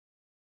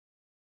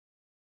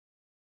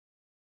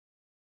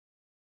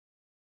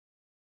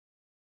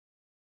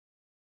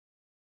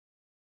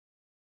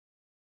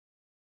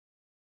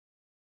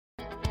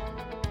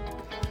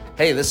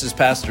Hey, this is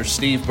Pastor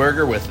Steve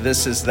Berger with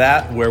This Is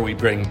That, where we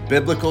bring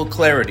biblical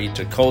clarity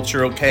to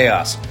cultural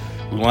chaos.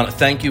 We want to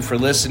thank you for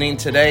listening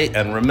today,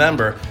 and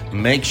remember,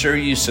 make sure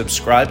you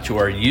subscribe to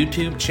our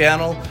YouTube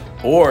channel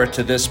or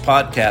to this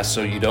podcast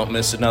so you don't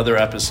miss another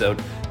episode.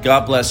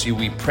 God bless you.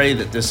 We pray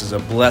that this is a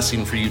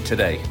blessing for you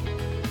today.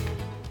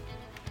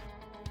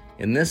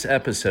 In this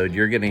episode,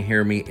 you're going to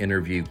hear me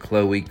interview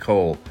Chloe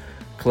Cole.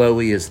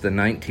 Chloe is the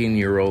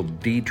 19-year-old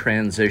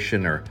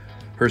detransitioner.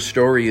 Her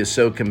story is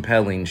so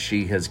compelling,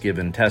 she has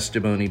given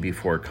testimony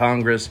before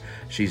Congress.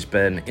 She's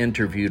been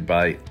interviewed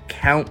by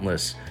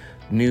countless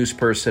news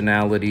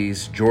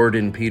personalities,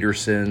 Jordan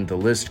Peterson, the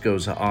list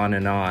goes on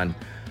and on.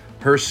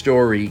 Her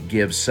story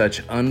gives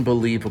such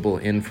unbelievable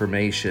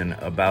information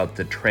about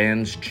the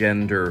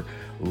transgender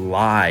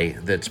lie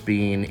that's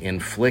being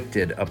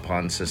inflicted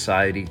upon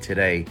society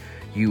today.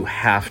 You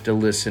have to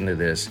listen to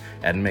this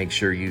and make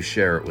sure you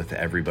share it with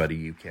everybody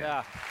you can.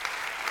 Yeah.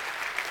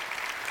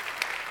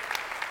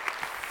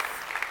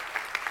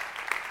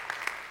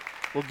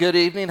 Well, good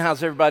evening.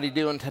 How's everybody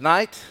doing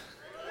tonight?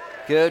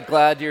 Good.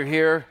 Glad you're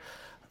here.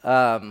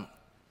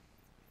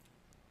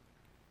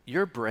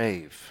 You're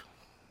brave.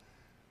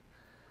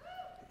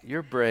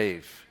 You're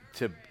brave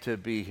to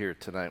be here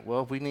tonight.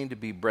 Well, we need to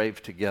be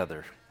brave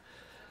together.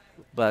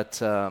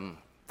 But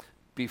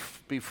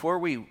before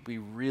we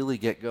really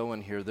get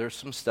going here, there's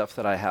some stuff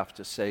that I have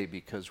to say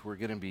because we're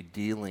going to be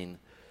dealing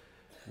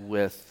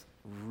with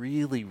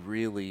really,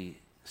 really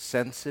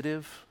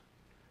sensitive,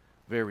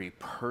 very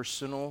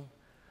personal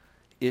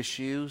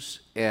issues,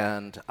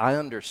 and I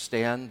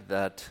understand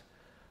that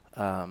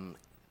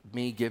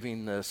me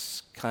giving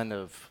this kind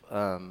of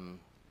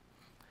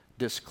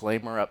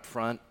disclaimer up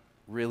front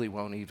really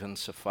won't even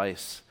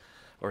suffice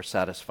or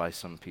satisfy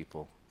some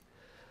people.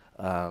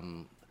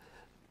 I'm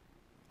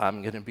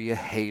going to be a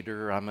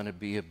hater, I'm going to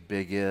be a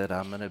bigot,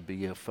 I'm going to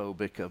be a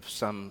phobic of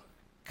some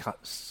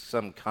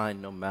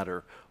kind no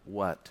matter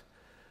what.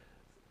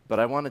 But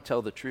I want to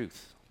tell the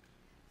truth.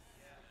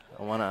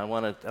 I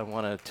want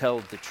to tell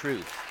the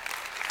truth.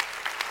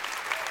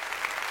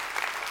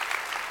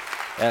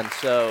 And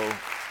so,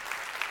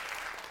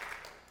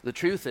 the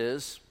truth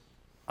is,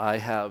 I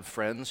have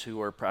friends who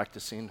are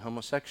practicing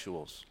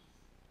homosexuals,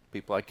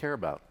 people I care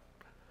about.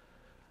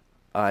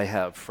 I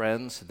have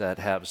friends that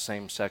have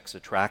same-sex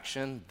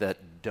attraction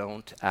that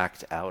don't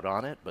act out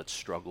on it, but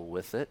struggle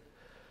with it.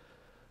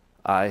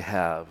 I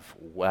have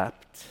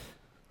wept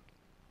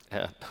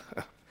and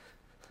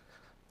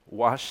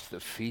washed the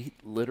feet,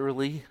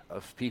 literally,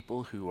 of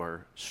people who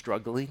are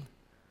struggling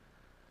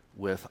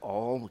with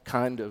all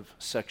kind of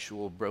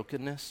sexual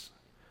brokenness,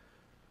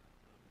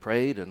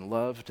 prayed and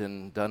loved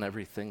and done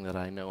everything that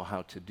I know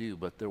how to do.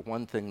 But the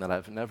one thing that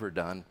I've never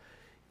done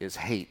is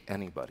hate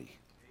anybody.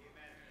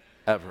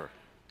 Amen.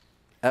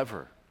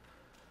 Ever.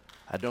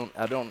 I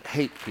don't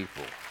hate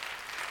people.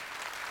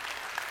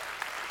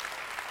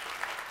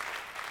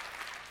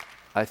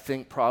 I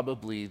think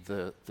probably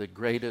the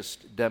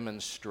greatest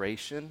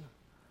demonstration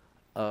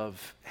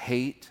of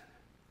hate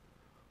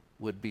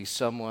would be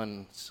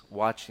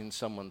watching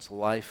someone's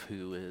life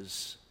who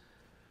is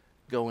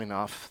going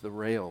off the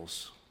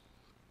rails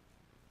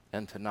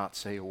and to not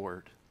say a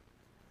word.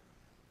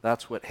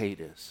 That's what hate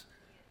is.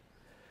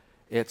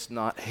 It's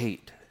not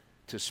hate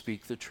to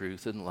speak the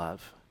truth in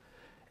love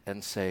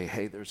and say,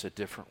 hey, there's a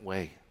different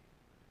way.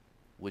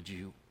 Would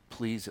you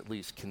please at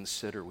least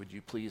consider? Would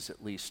you please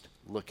at least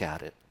look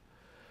at it?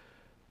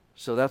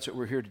 So that's what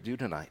we're here to do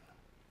tonight.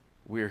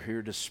 We're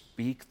here to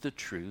speak the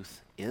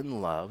truth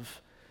in love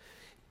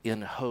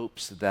in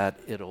hopes that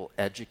it'll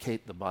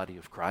educate the body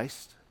of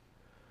Christ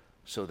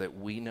so that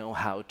we know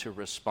how to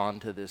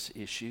respond to this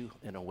issue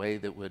in a way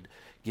that would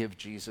give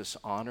Jesus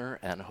honor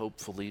and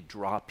hopefully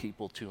draw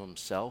people to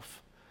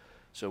himself.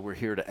 So we're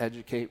here to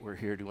educate, we're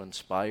here to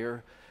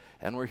inspire,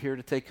 and we're here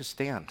to take a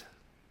stand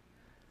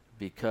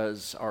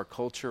because our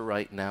culture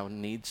right now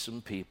needs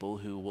some people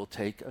who will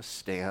take a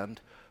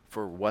stand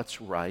for what's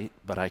right,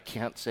 but I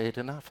can't say it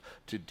enough,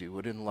 to do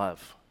it in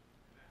love.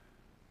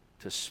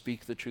 To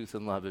speak the truth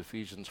in love,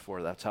 Ephesians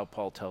 4, that's how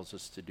Paul tells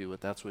us to do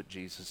it. That's what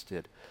Jesus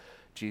did.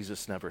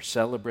 Jesus never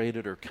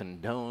celebrated or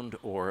condoned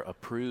or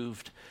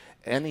approved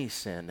any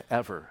sin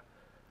ever,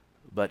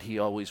 but he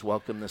always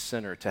welcomed the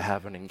sinner to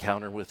have an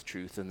encounter with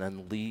truth and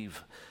then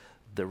leave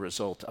the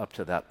result up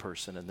to that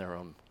person in their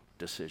own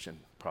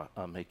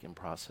decision-making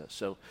process.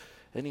 So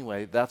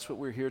anyway, that's what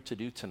we're here to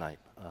do tonight,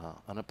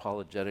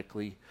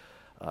 unapologetically,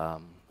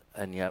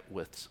 and yet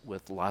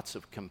with lots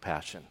of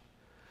compassion.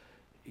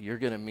 You're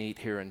going to meet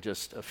here in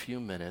just a few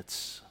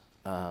minutes.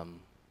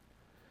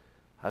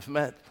 I've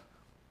met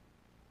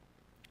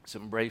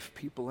some brave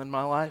people in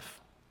my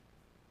life.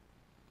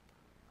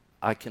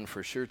 I can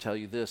for sure tell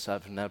you this,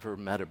 I've never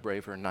met a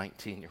braver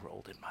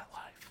 19-year-old in my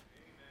life.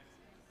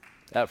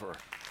 Ever.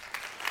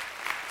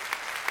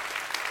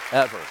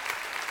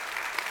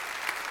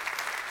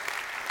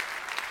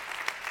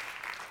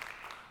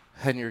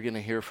 And you're going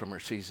to hear from her.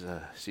 She's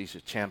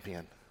a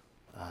champion.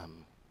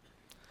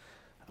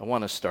 I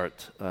want to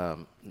start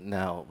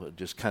now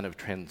just kind of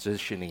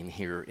transitioning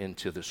here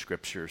into the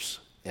scriptures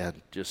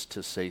and just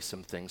to say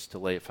some things to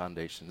lay a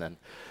foundation. Then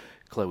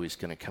Chloe's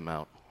going to come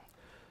out.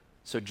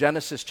 So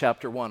Genesis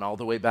chapter 1, all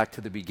the way back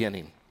to the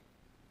beginning.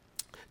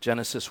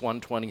 Genesis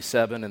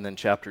 1:27, and then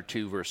chapter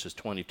 2, verses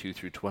 22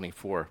 through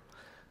 24.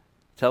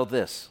 Tell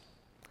this.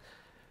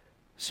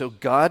 So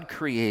God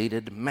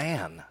created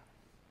man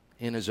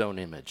in his own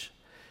image.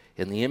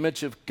 In the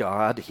image of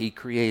God, he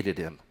created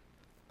him,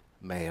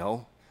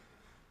 male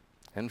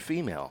and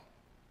female.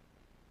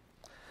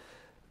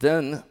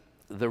 Then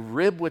the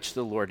rib which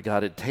the Lord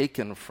God had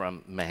taken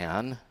from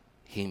man,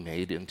 he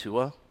made into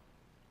a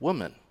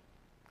woman.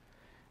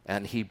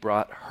 And he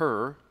brought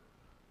her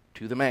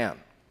to the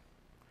man.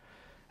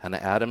 And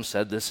Adam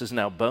said, this is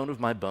now bone of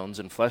my bones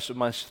and flesh of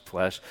my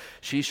flesh.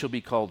 She shall be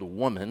called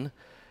woman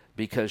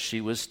because she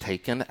was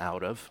taken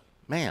out of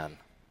man.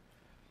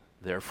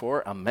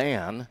 Therefore, a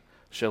man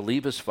shall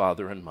leave his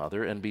father and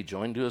mother and be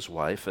joined to his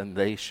wife, and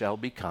they shall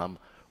become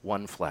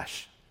one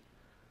flesh.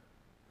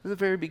 From the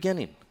very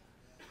beginning.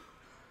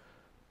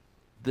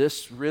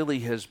 This really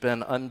has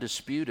been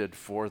undisputed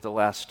for the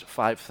last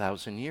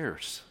 5,000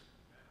 years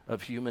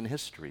of human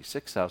history,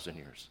 6,000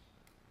 years.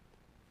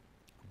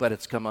 But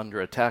it's come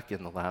under attack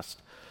in the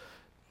last,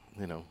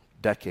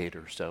 decade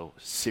or so,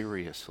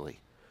 seriously.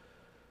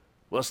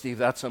 Well, Steve,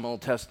 that's an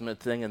Old Testament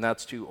thing and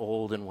that's too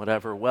old and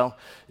whatever. Well,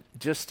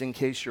 just in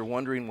case you're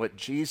wondering what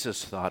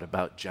Jesus thought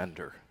about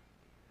gender,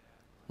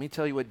 let me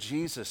tell you what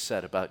Jesus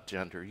said about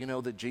gender. You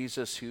know that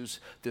Jesus, who's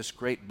this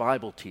great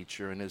Bible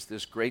teacher and is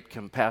this great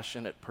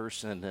compassionate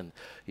person, and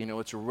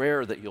it's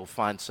rare that you'll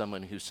find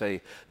someone who say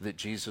that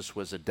Jesus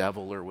was a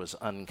devil or was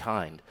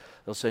unkind.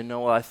 They'll say,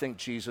 no, I think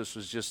Jesus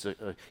was just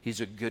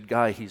he's a good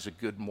guy, he's a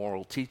good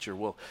moral teacher.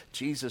 Well,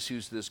 Jesus,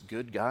 who's this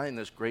good guy and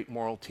this great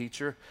moral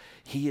teacher,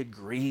 he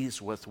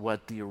agrees with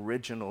what the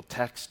original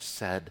text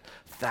said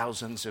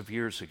thousands of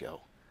years ago.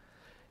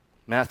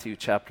 Matthew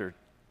chapter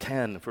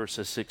 10,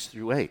 verses 6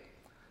 through 8.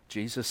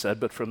 Jesus said,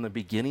 but from the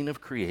beginning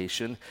of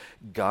creation,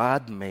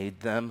 God made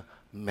them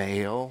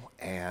male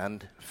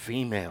and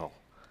female.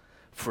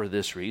 For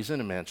this reason,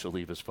 a man shall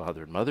leave his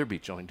father and mother, be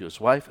joined to his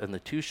wife, and the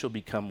two shall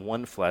become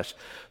one flesh,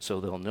 so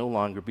they'll no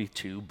longer be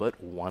two,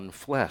 but one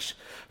flesh.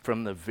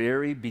 From the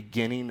very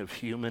beginning of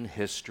human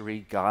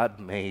history, God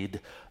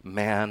made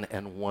man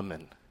and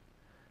woman.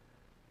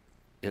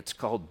 It's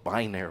called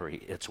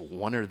binary. It's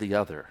one or the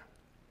other.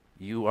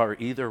 You are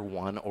either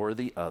one or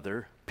the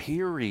other,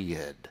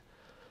 period.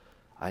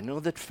 I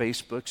know that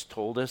Facebook's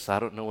told us, I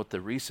don't know what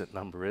the recent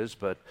number is,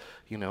 but,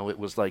 it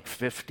was like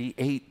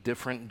 58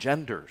 different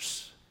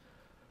genders.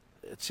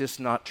 It's just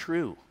not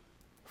true.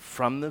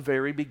 From the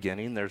very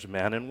beginning, there's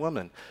man and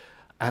woman.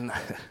 And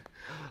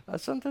I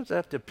sometimes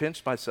have to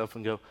pinch myself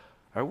and go,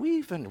 are we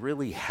even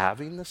really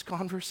having this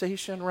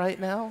conversation right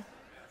now?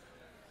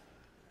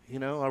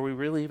 Are we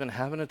really even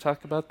having to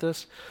talk about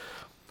this?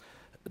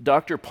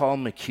 Dr. Paul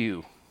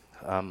McHugh,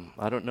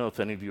 I don't know if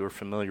any of you are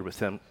familiar with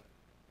him.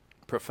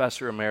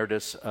 Professor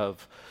Emeritus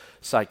of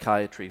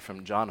Psychiatry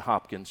from Johns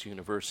Hopkins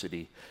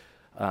University.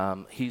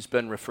 He's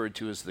been referred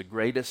to as the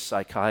greatest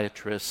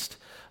psychiatrist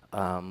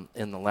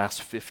in the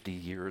last 50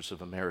 years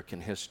of American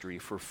history.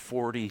 For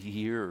 40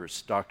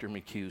 years, Dr.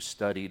 McHugh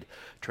studied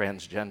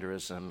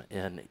transgenderism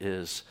and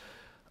is,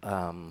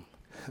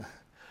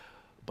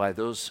 by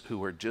those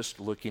who are just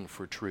looking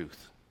for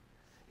truth,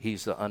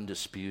 he's the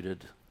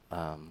undisputed,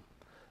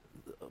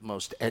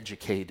 most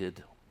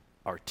educated,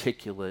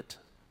 articulate,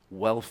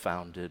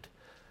 well-founded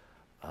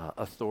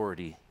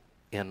authority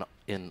in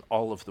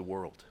all of the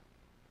world.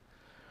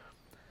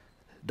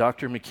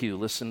 Dr. McHugh,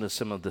 listen to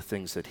some of the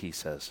things that he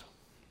says.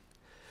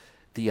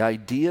 The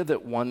idea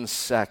that one's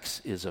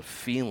sex is a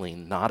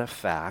feeling, not a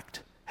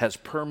fact, has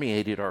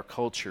permeated our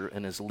culture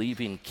and is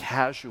leaving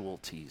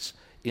casualties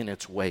in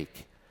its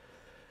wake.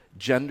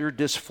 Gender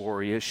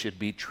dysphoria should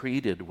be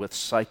treated with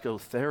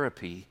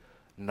psychotherapy,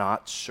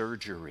 not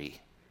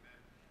surgery.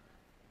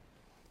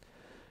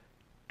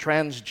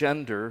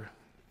 Transgender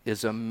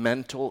is a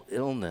mental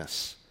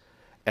illness,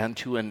 and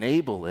to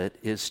enable it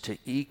is to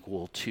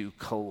equal to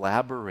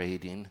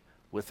collaborating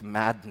with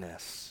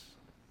madness.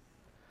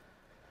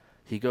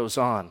 He goes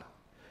on,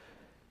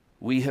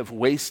 we have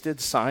wasted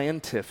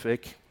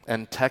scientific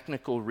and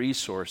technical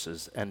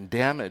resources and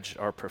damaged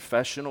our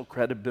professional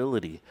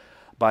credibility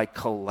by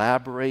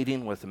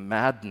collaborating with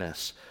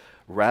madness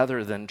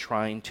rather than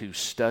trying to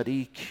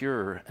study,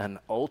 cure, and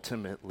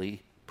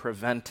ultimately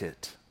prevent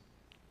it.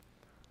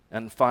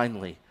 And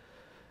finally,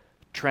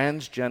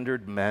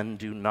 transgendered men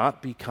do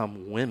not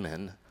become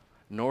women,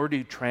 nor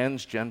do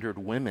transgendered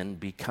women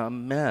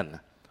become men.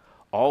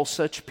 All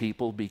such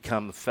people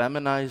become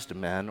feminized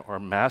men or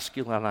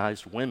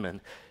masculinized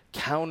women,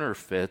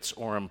 counterfeits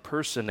or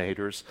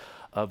impersonators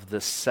of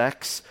the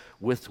sex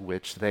with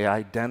which they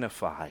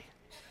identify.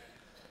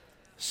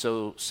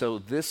 So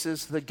this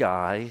is the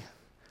guy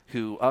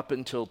who, up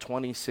until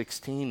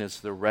 2016, is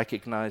the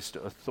recognized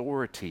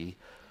authority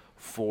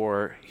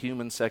for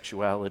human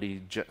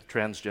sexuality,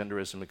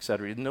 transgenderism,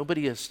 etc.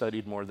 Nobody has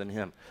studied more than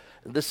him.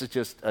 This is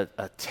just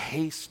a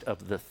taste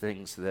of the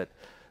things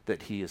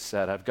that he has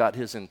said. I've got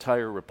his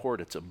entire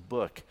report. It's a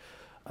book.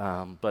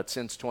 But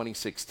since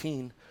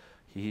 2016,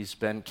 he's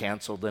been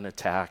canceled and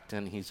attacked,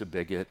 and he's a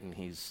bigot, and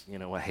he's,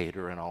 a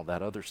hater and all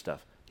that other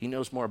stuff. He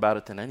knows more about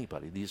it than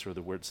anybody. These are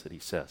the words that he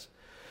says.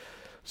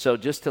 So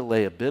just to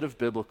lay a bit of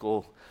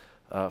biblical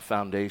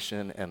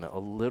foundation and a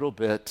little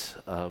bit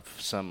of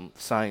some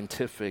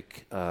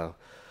scientific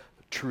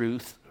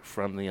truth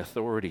from the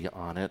authority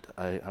on it,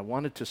 I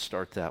wanted to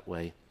start that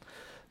way.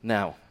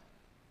 Now,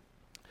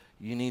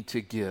 you need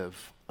to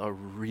give a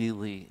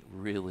really,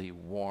 really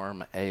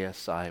warm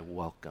ASI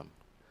welcome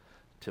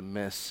to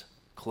Miss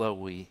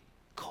Chloe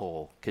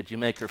Cole. Could you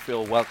make her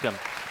feel welcome?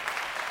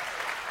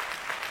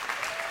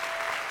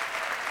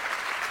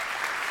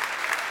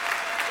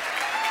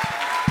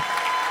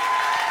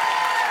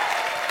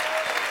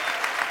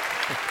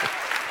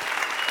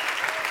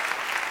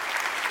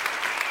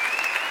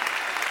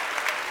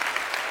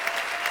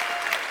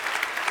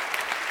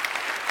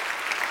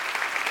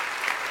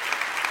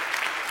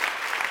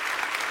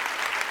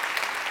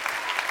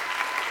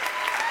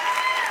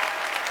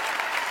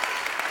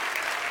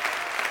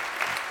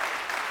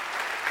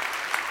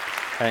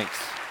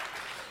 Thanks.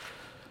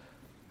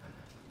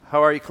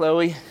 How are you,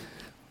 Chloe?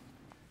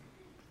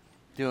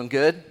 Doing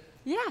good?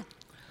 Yeah,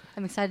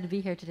 I'm excited to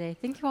be here today.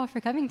 Thank you all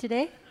for coming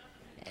today.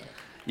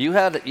 You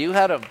had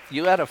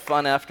a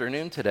fun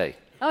afternoon today.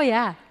 Oh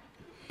yeah.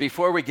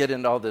 Before we get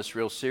into all this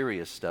real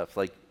serious stuff,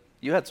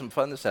 you had some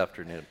fun this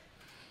afternoon.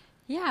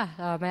 Yeah,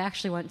 I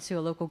actually went to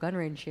a local gun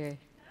range here.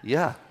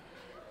 Yeah.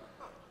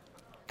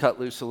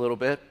 Cut loose a little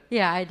bit.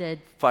 Yeah, I did.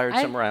 Fired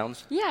some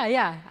rounds.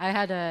 Yeah. I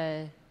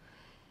had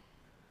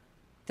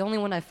the only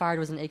one I fired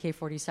was an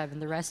AK-47.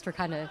 The rest were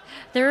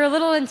they were a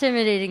little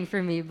intimidating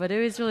for me, but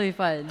it was really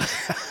fun.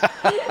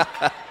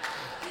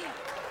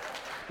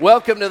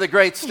 Welcome to the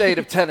great state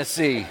of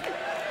Tennessee.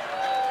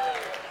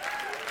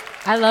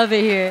 I love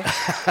it here.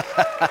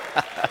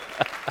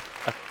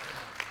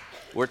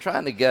 We're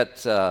trying to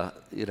get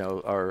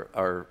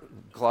our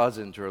claws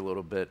into her a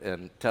little bit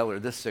and tell her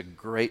this is a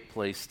great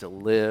place to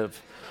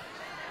live.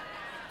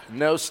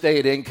 No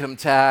state income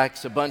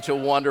tax, a bunch of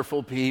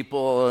wonderful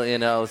people,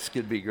 this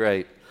could be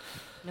great.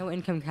 No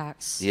income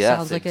tax. Yes,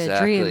 sounds like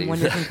exactly. A dream when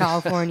you're from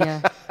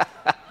California.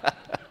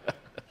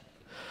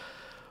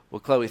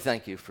 Well, Chloe,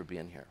 thank you for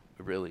being here.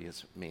 It really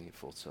is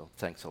meaningful, so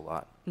thanks a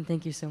lot. And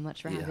thank you so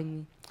much for having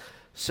me.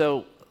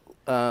 So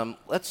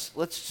let's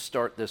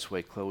start this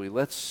way, Chloe.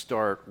 Let's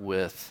start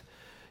with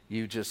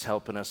you just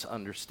helping us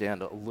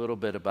understand a little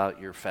bit about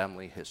your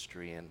family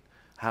history and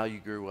how you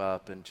grew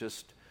up and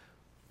just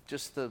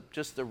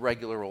the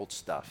regular old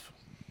stuff.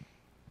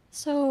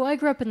 So I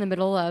grew up in the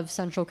middle of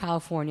Central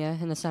California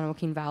in the San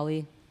Joaquin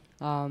Valley.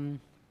 Kind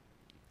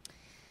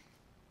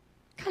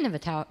of a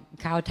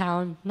cow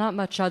town, not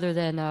much other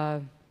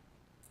than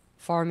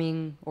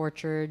farming,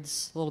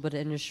 orchards, a little bit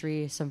of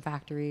industry, some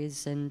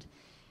factories, and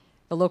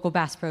the local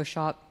Bass Pro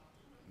Shop.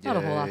 Not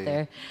a whole lot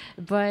there.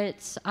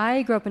 But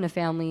I grew up in a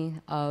family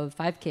of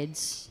 5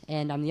 kids,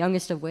 and I'm the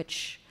youngest of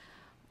which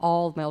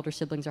all of my older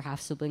siblings are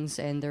half-siblings,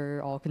 and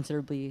they're all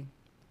considerably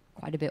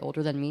quite a bit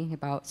older than me,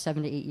 about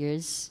 7 to 8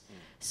 years.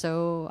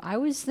 So I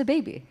was the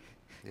baby.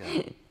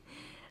 Yeah.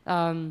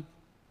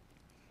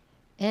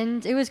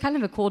 And it was kind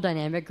of a cool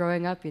dynamic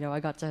growing up. I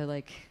got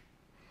to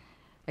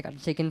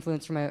take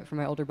influence from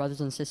my older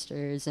brothers and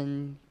sisters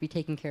and be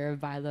taken care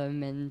of by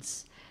them, and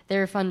they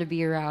were fun to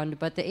be around.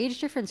 But the age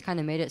difference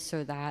kind of made it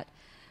so that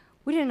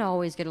we didn't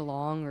always get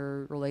along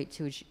or relate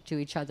to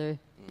each other.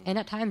 And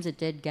at times it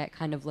did get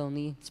kind of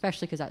lonely,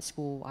 especially because at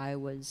school I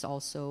was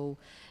also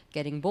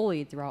getting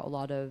bullied throughout a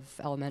lot of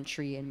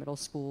elementary and middle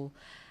school.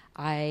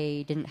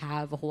 I didn't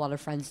have a whole lot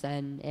of friends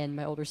then, and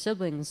my older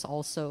siblings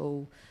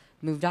also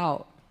moved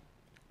out,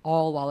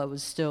 all while I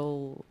was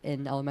still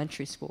in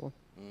elementary school.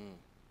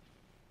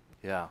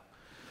 Yeah.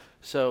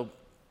 So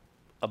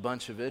a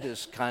bunch of it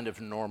is kind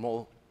of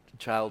normal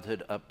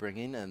childhood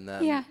upbringing, and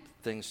then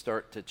things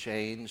start to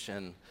change,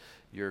 and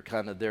you're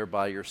kind of there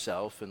by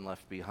yourself and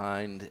left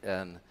behind,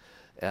 and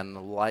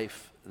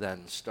life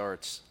then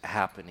starts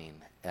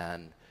happening,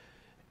 and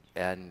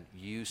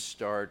you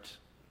start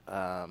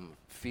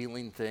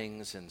feeling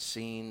things and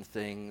seeing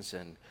things,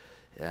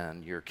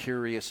 and you're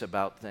curious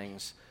about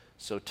things.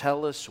 So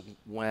tell us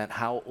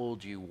how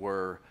old you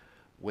were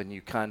when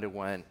you kind of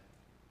went,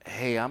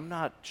 hey, I'm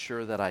not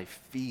sure that I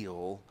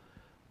feel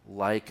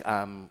like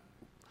I'm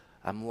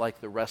like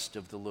the rest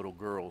of the little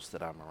girls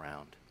that I'm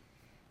around.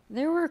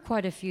 There were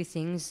quite a few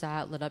things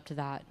that led up to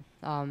that,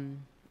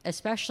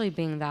 especially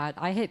being that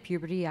I hit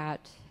puberty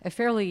at a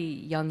fairly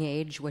young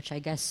age, which I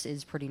guess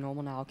is pretty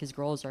normal now because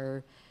girls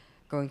are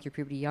going through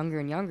puberty younger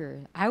and younger.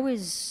 I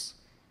was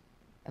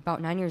about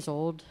 9 years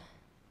old,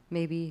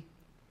 maybe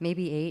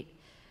 8,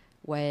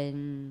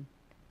 when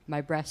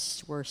my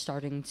breasts were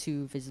starting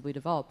to visibly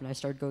develop, and I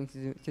started going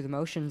through the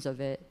motions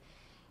of it,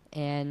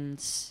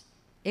 and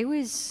it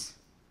was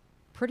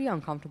pretty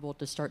uncomfortable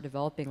to start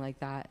developing like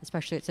that,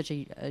 especially at such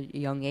a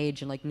young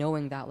age, and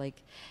knowing that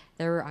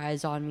there were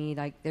eyes on me,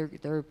 there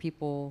were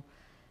people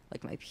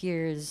like my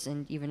peers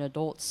and even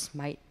adults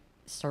might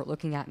start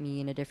looking at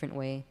me in a different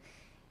way.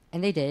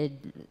 And they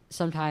did.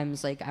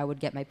 Sometimes, like, I would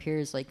get my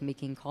peers, like,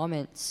 making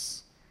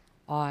comments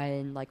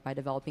on, like, my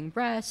developing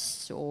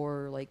breasts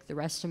or, like, the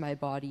rest of my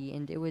body,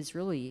 and it was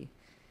really,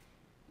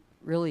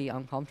 really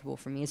uncomfortable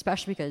for me,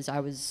 especially because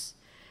I was,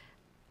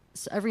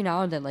 so every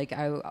now and then, like,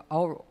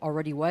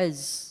 already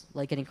was,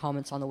 like, getting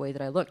comments on the way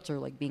that I looked or,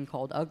 like, being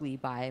called ugly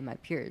by my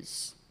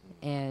peers.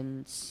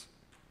 And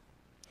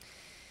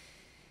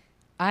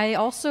I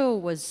also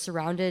was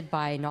surrounded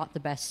by not the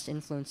best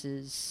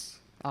influences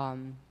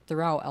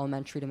throughout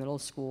elementary to middle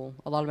school.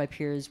 A lot of my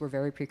peers were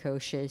very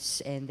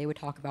precocious, and they would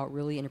talk about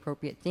really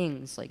inappropriate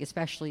things, like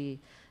especially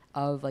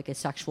of like a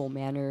sexual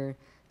manner.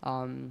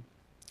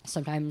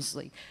 Sometimes,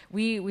 like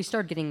we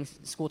started getting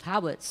school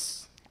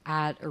tablets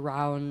at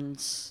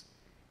around,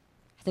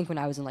 I think when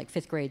I was in like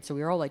 5th grade, so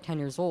we were all like 10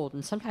 years old,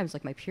 and sometimes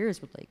like my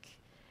peers would like,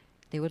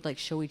 they would like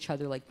show each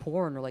other like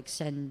porn or like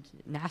send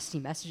nasty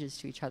messages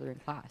to each other in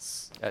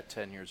class. At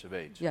 10 years of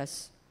age?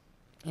 Yes.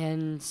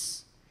 And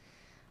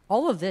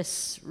all of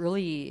this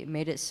really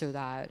made it so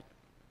that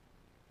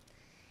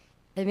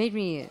it made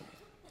me,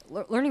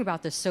 learning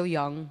about this so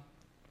young,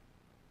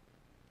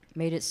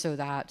 made it so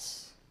that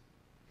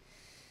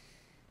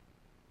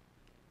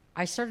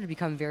I started to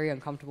become very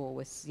uncomfortable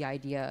with the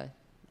idea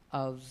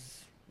of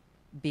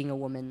being a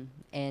woman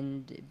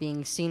and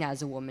being seen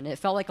as a woman. It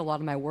felt like a lot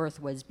of my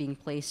worth was being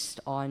placed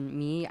on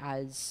me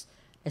as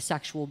a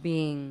sexual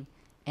being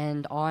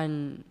and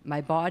on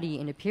my body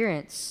and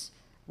appearance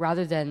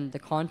rather than the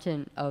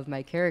content of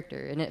my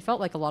character. And it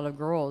felt like a lot of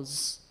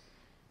girls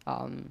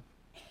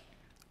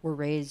were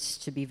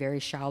raised to be very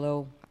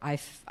shallow. I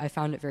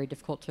found it very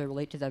difficult to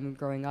relate to them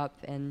growing up.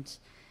 And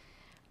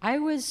I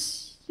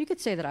was, you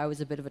could say that I was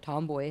a bit of a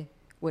tomboy,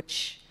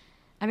 which,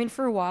 I mean,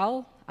 for a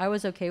while, I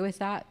was okay with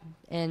that,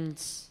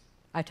 and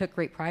I took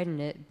great pride in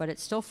it, but it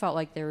still felt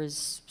like there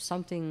was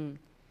something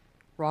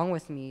wrong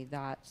with me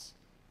that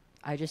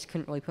I just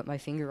couldn't really put my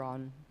finger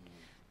on.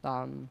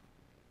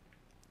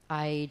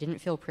 I didn't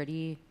feel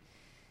pretty.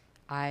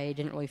 I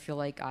didn't really feel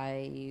like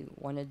I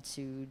wanted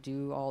to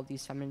do all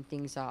these feminine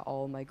things that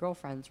all my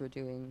girlfriends were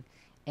doing.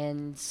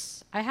 And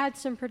I had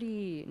some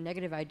pretty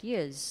negative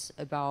ideas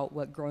about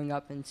what growing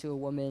up into a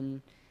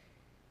woman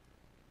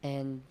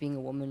and being a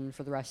woman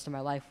for the rest of my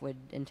life would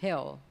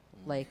entail.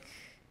 Like,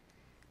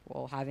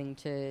 well, having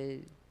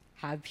to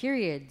have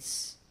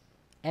periods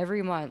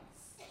every month,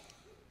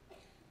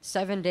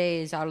 7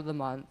 days out of the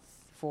month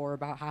for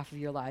about half of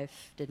your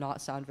life did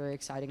not sound very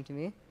exciting to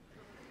me.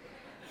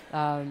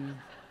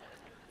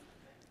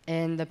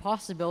 And the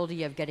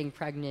possibility of getting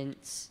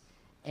pregnant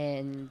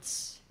and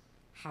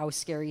how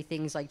scary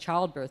things like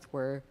childbirth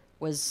were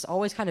was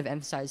always kind of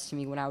emphasized to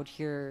me when I would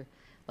hear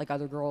like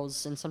other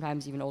girls and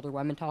sometimes even older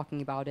women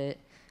talking about it.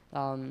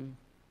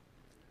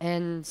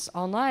 And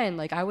online,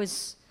 like I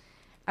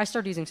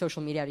started using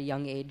social media at a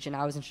young age, and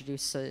I was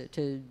introduced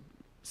to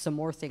some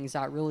more things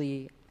that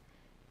really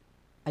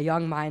a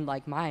young mind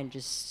like mine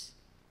just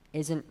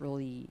isn't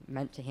really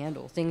meant to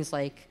handle. Things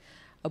like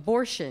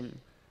abortion.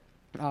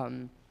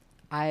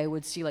 I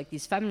would see like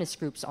these feminist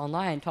groups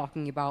online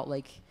talking about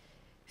like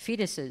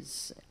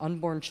fetuses,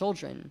 unborn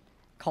children,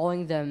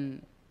 calling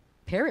them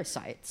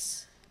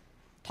parasites,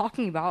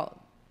 talking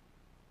about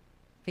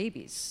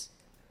babies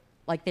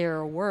like they're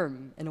a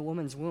worm in a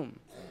woman's womb.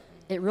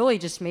 It really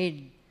just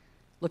made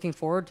looking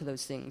forward to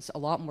those things a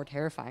lot more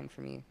terrifying for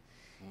me.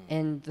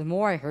 And the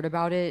more I heard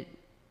about it,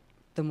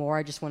 the more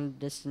I just wanted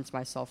to distance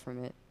myself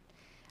from it.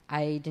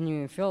 I didn't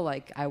even feel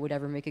like I would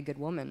ever make a good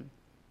woman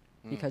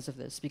because of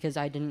this, because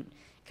I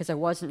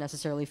wasn't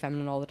necessarily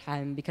feminine all the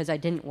time, because I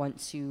didn't want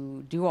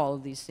to do all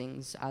of these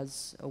things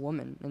as a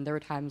woman. And there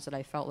were times that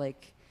I felt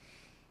like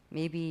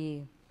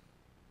maybe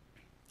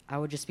I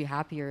would just be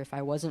happier if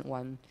I wasn't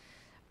one.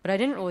 But I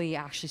didn't really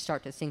actually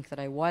start to think that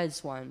I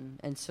was one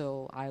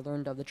until I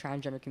learned of the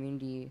transgender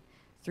community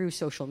through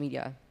social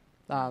media.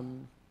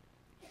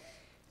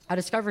 I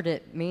discovered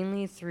it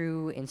mainly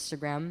through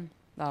Instagram.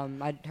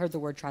 I'd heard the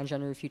word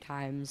transgender a few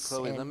times.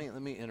 Chloe, let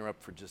me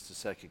interrupt for just a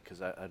second,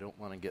 because I don't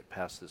want to get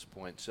past this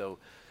point. So,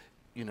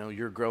 you know,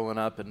 you're growing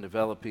up and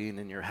developing,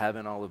 and you're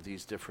having all of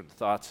these different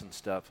thoughts and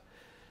stuff.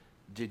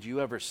 Did you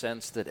ever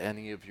sense that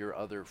any of your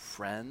other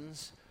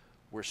friends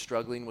were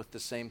struggling with the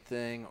same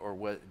thing, or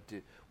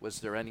was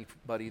there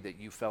anybody that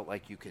you felt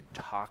like you could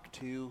talk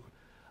to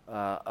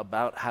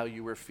about how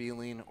you were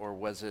feeling, or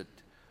was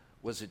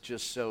it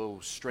just so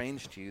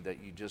strange to you that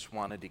you just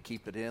wanted to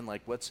keep it in?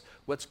 Like, what's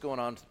going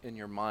on in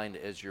your mind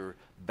as you're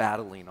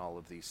battling all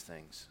of these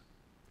things?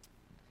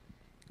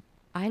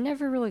 I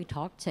never really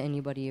talked to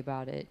anybody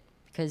about it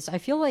because I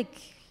feel like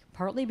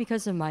partly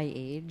because of my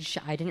age,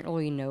 I didn't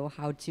really know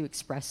how to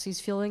express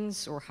these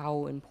feelings or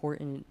how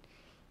important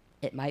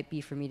it might be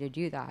for me to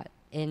do that.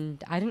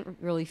 And I didn't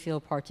really feel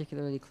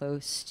particularly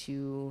close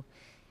to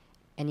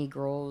any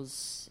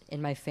girls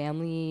in my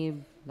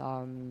family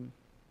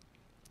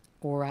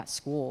or at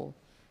school.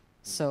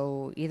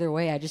 So either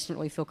way, I just didn't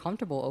really feel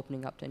comfortable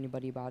opening up to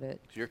anybody about it.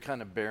 So you're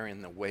kind of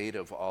bearing the weight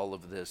of all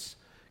of this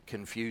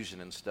confusion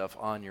and stuff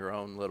on your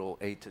own little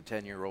 8 to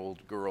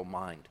 10-year-old girl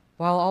mind.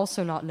 While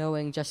also not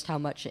knowing just how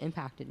much it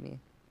impacted me.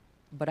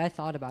 but I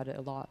thought about it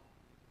a lot.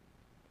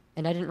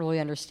 And I didn't really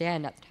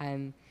understand at the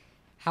time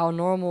how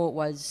normal it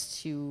was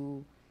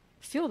to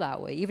feel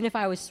that way. Even if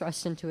I was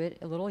thrust into it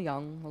a little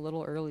young, a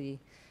little early,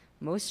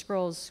 most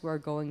girls who are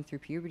going through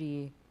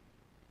puberty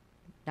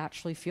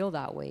naturally feel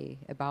that way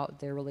about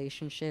their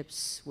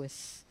relationships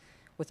with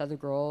other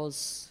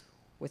girls,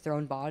 with their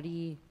own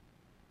body.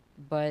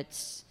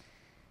 But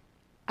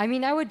I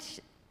mean, I would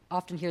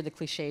often hear the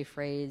cliche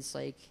phrase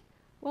like,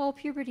 well,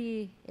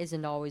 puberty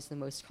isn't always the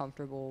most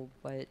comfortable,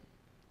 but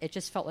it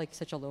just felt like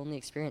such a lonely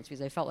experience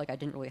because I felt like I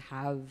didn't really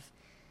have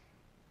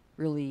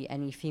really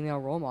any female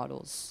role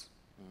models.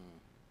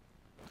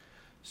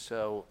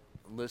 So,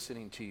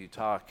 listening to you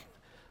talk,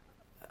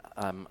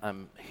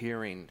 I'm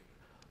hearing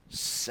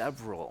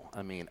several,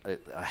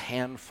 a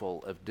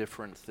handful of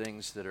different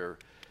things that are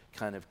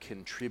kind of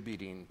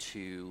contributing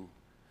to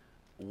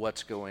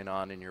what's going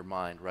on in your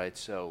mind, right?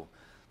 So,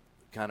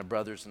 kind of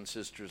brothers and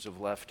sisters have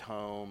left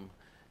home,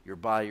 you're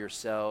by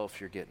yourself,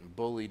 you're getting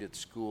bullied at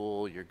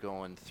school, you're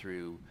going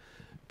through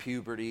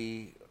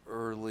puberty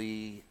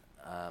early,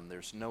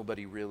 there's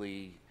nobody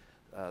really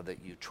that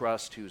you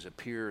trust who's a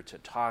peer to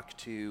talk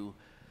to,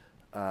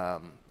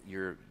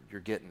 you're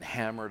getting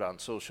hammered on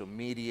social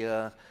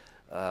media.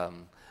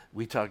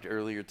 We talked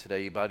earlier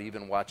today about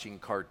even watching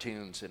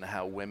cartoons and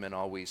how women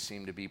always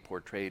seem to be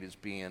portrayed as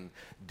being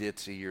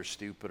ditzy or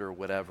stupid or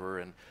whatever.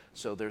 And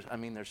so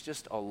there's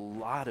just a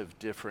lot of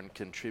different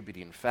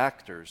contributing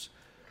factors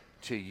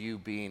to you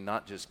being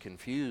not just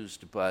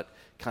confused, but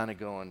kind of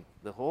going,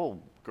 the whole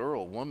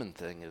girl-woman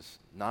thing is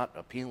not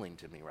appealing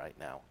to me right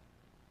now.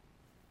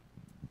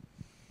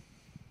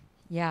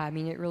 Yeah, I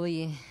mean, it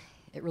really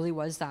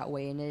was that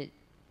way, and it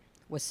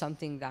was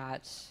something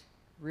that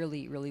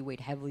really, really weighed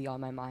heavily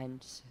on my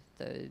mind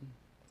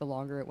the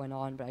longer it went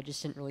on, but I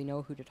just didn't really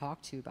know who to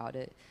talk to about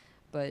it.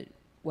 But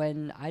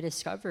when I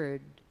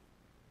discovered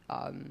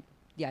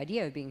the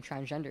idea of being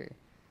transgender,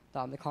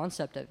 the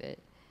concept of it,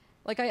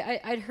 like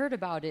I'd heard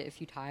about it a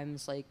few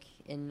times, like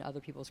in other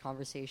people's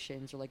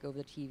conversations or like over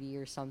the TV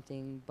or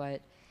something,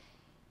 but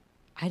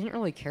I didn't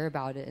really care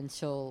about it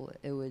until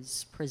it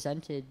was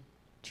presented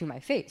to my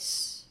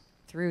face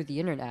through the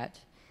internet,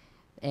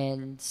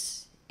 and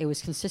it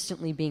was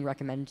consistently being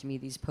recommended to me,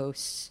 these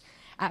posts.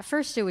 At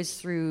first, it was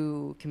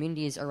through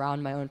communities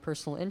around my own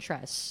personal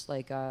interests,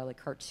 like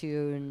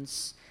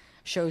cartoons,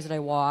 shows that I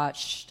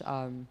watched,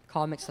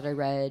 comics that I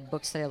read,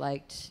 books that I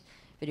liked,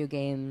 video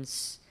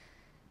games.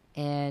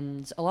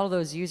 And a lot of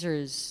those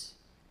users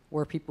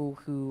were people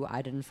who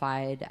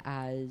identified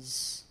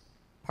as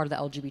part of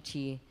the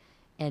LGBT,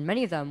 and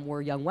many of them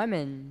were young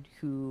women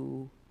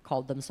who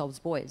called themselves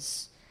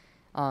boys.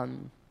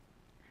 And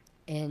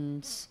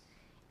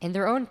in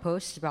their own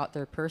posts about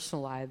their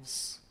personal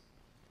lives,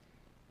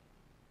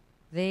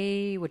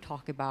 they would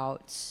talk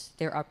about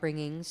their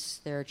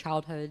upbringings, their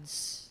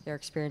childhoods, their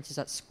experiences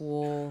at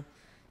school,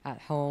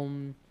 at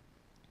home.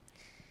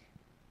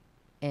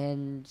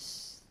 And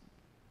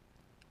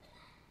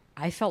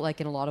I felt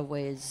like in a lot of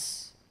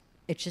ways,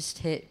 it just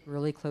hit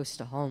really close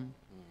to home.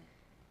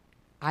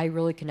 I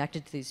really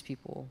connected to these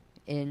people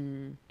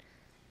in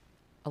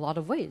a lot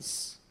of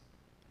ways,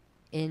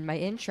 in my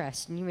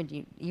interest,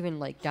 and even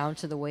like down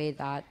to the way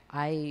that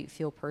I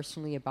feel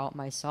personally about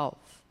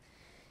myself.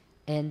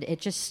 And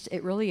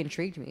it really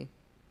intrigued me.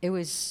 It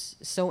was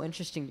so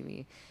interesting to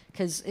me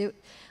because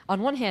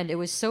on one hand, it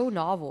was so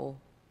novel,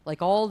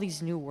 like all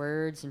these new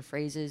words and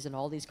phrases and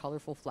all these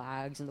colorful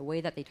flags and the way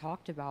that they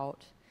talked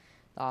about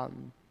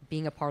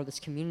being a part of this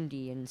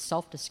community and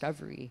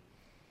self-discovery.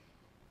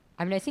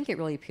 I mean, I think it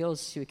really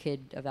appeals to a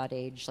kid of that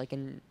age,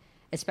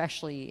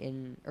 especially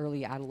in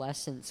early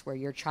adolescence, where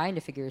you're trying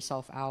to figure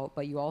yourself out,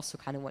 but you also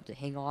kind of want to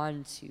hang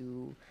on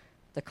to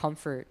the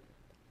comfort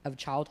of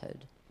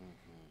childhood.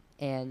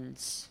 And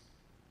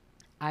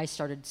I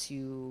started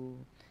to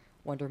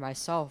wonder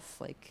myself,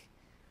 like,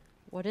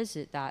 what is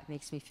it that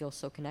makes me feel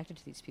so connected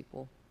to these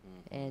people?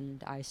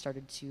 And I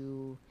started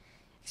to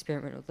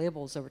experiment with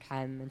labels over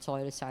time until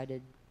I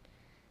decided,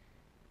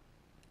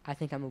 I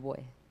think I'm a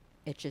boy.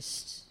 And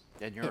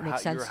it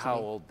makes sense you're to how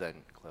me. old then,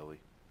 Chloe?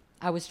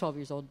 I was 12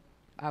 years old.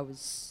 I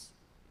was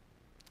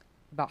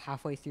about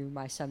halfway through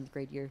my 7th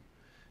grade year.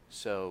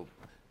 So,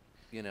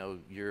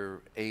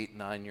 you're 8,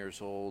 9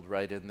 years old,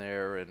 right in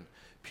there, and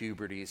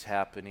puberty's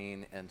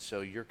happening, and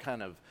so you're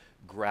kind of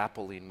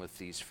grappling with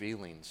these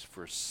feelings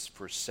for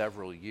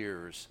several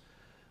years.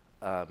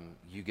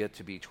 You get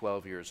to be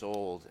 12 years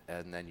old,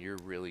 and then you're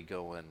really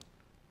going,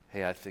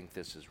 hey, I think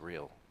this is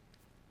real.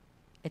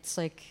 It's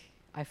like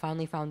I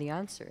finally found the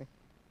answer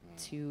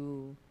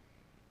to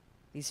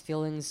these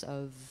feelings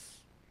of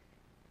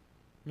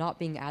not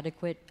being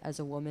adequate as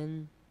a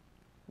woman,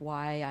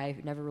 why I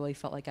never really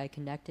felt like I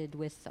connected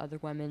with other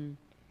women.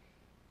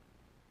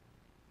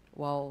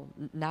 Well,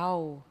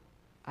 now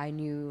I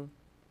knew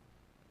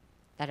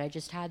that I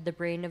just had the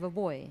brain of a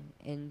boy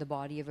in the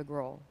body of a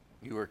girl.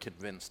 You were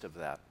convinced of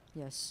that?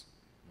 Yes.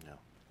 No.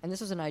 And this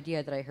was an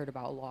idea that I heard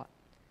about a lot.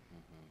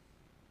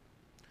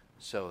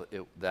 So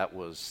that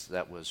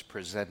was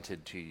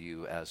presented to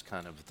you as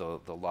kind of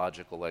the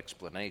logical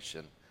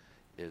explanation,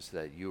 is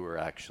that you were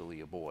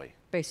actually a boy.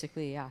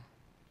 Basically, yeah.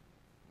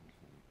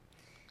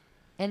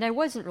 And I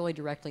wasn't really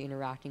directly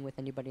interacting with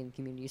anybody in the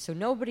community, so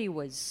nobody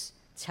was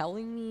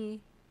telling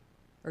me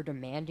or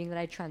demanding that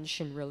I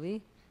transition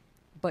really,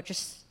 but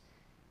just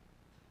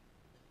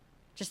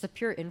the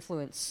pure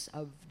influence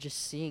of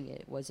just seeing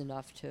it was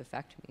enough to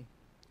affect me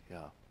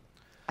Yeah,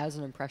 as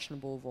an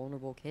impressionable,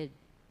 vulnerable kid.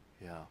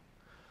 yeah.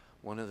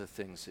 One of the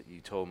things that you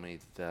told me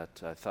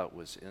that I thought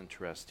was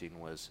interesting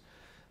was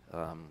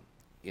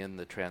in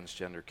the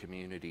transgender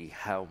community,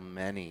 how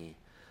many,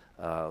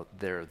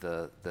 they're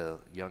the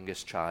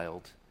youngest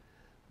child,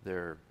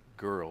 they're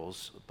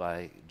girls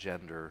by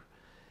gender,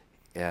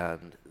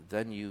 and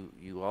then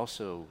you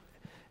also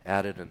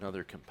added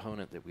another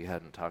component that we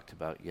hadn't talked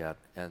about yet,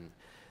 and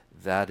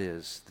that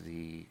is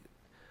the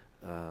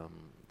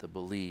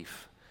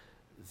belief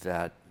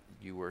that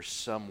you were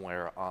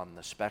somewhere on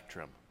the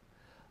spectrum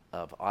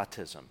of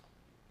autism,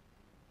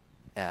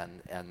 and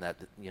that,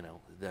 you know,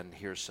 then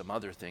here's some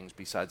other things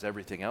besides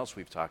everything else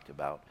we've talked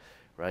about,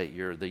 right?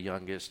 You're the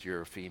youngest,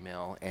 you're a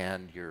female,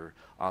 and you're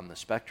on the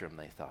spectrum,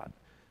 they thought.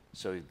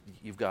 So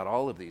you've got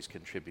all of these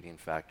contributing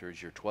factors.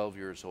 You're 12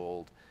 years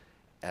old,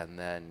 and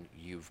then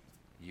you've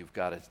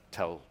got to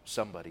tell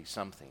somebody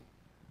something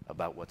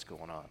about what's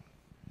going on.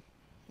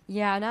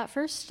 Yeah, and at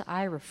first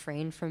I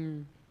refrained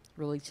from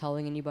really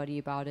telling anybody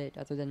about it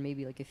other than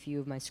maybe like a few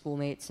of my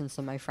schoolmates and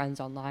some of my friends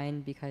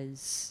online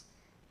because,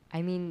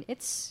 I mean,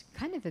 it's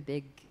kind of a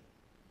big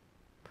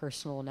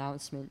personal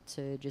announcement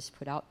to just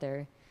put out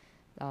there.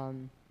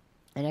 And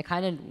I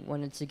kind of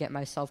wanted to get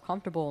myself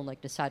comfortable and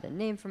like decide a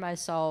name for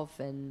myself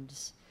and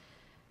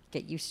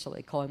get used to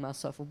like calling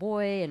myself a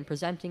boy and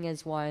presenting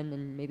as one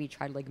and maybe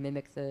try to like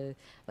mimic the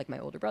like my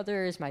older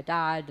brothers, my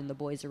dad, and the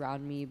boys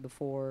around me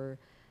before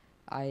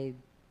I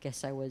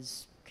guess I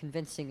was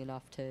convincing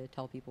enough to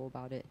tell people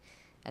about it.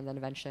 And then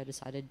eventually I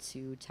decided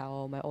to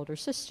tell my older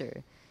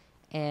sister.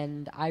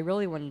 And I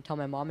really wanted to tell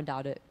my mom and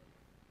dad it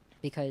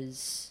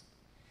because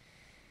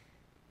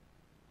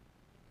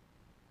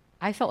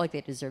I felt like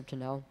they deserved to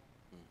know.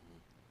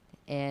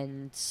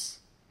 And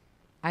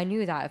I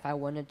knew that if I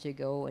wanted to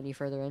go any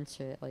further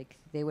into it, like,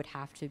 they would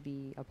have to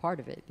be a part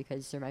of it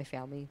because they're my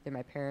family, they're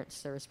my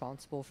parents, they're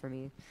responsible for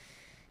me.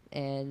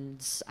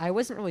 And I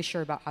wasn't really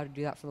sure about how to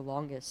do that for the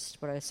longest,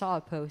 but I saw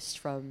a post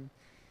from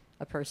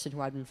a person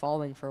who I'd been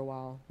following for a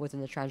while within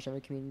the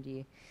transgender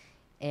community,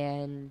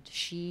 and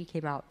she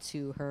came out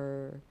to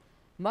her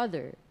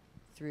mother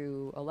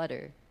through a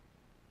letter.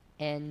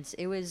 And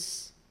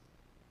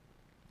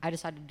I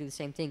decided to do the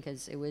same thing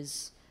because it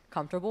was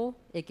comfortable.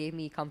 It gave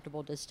me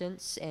comfortable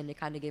distance, and it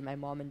kind of gave my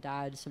mom and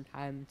dad some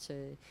time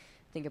to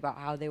think about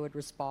how they would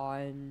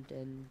respond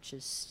and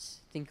just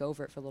think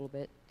over it for a little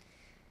bit.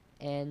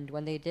 And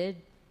when they did,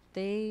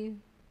 they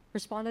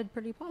responded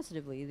pretty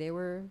positively. They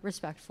were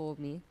respectful of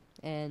me,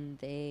 and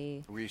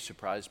they... Were you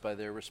surprised by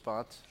their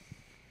response?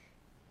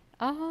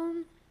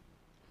 A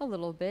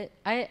little bit.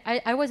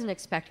 I wasn't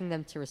expecting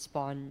them to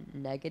respond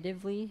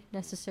negatively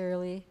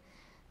necessarily.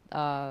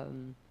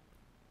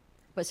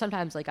 But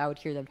sometimes, like, I would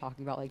hear them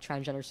talking about, like,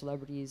 transgender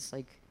celebrities,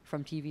 like,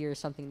 from TV or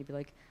something, and they'd be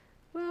like,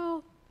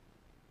 well,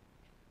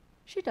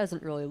 she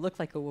doesn't really look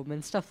like a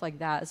woman, stuff like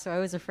that. So I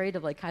was afraid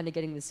of, like, kind of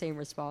getting the same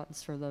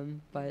response from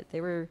them. But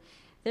they were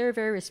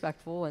very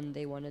respectful, and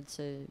they wanted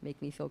to make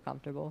me feel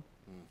comfortable.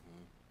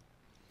 Mm-hmm.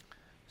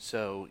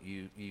 So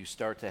you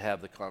start to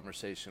have the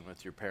conversation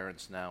with your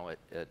parents now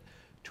at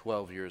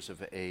 12 years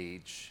of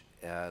age,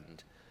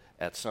 and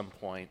at some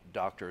point,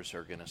 doctors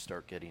are going to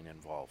start getting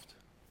involved.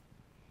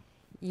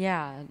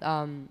 Yeah.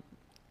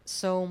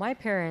 So my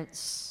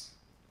parents,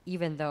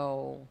 even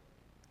though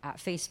at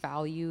face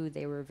value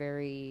they were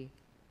very,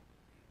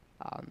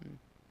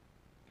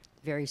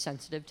 very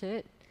sensitive to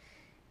it,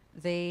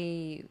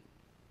 they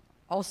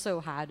also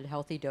had a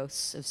healthy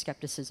dose of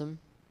skepticism.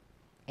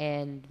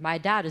 And my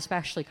dad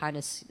especially kind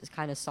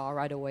of saw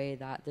right away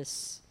that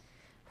this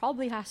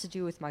probably has to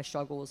do with my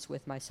struggles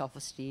with my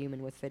self-esteem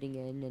and with fitting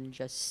in and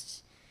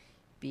just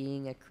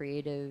being a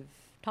creative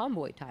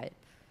tomboy type.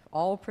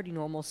 All pretty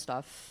normal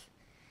stuff.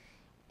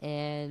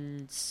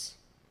 And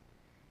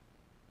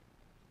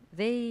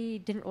they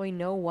didn't really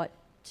know what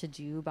to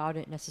do about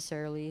it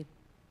necessarily.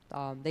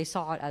 They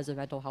saw it as a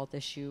mental health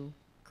issue,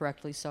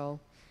 correctly so,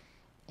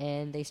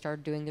 and they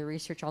started doing their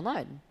research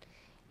online.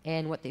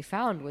 And what they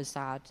found was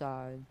that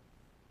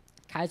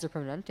Kaiser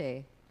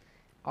Permanente,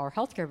 our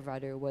healthcare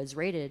provider, was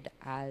rated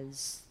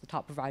as the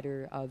top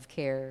provider of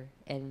care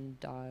and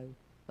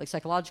like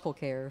psychological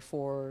care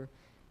for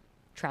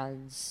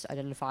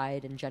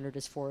trans-identified and gender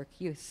dysphoric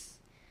youth.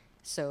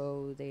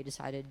 So they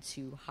decided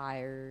to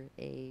hire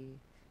a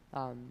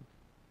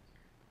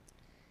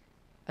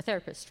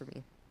therapist for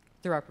me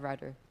through our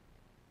provider.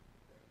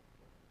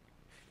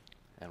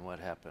 And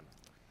what happened?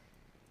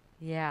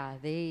 Yeah,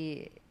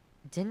 they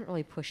didn't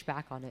really push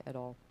back on it at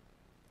all.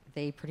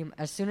 They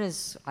as soon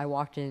as I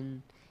walked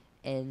in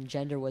and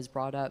gender was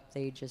brought up,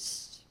 they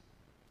just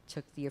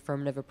took the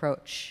affirmative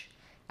approach,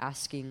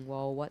 asking,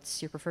 well,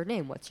 what's your preferred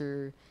name? What's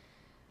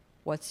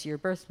your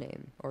birth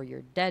name or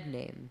your dead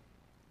name?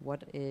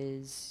 what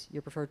is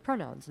your preferred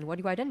pronouns and what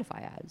do you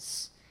identify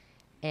as?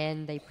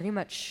 And they pretty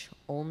much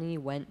only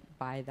went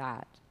by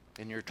that.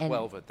 And you're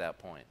 12 at that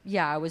point.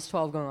 Yeah, I was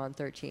 12 going on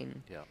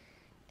 13. Yeah.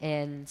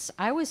 And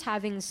I was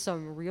having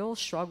some real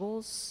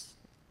struggles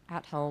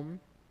at home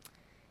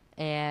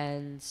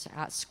and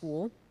at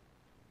school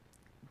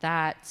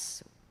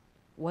that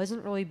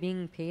wasn't really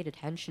being paid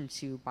attention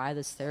to by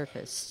this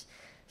therapist.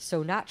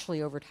 So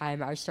naturally, over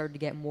time, I started to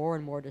get more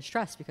and more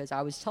distressed because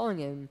I was telling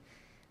him,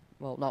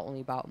 well, not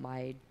only about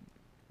my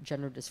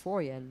gender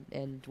dysphoria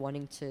and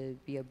wanting to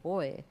be a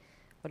boy,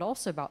 but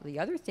also about the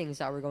other things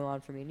that were going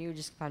on for me. And he would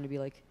just kind of be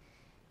like,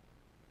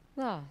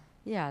 oh,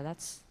 yeah,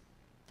 that's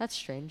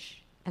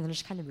strange. And then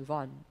just kind of move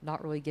on,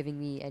 not really giving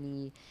me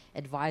any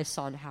advice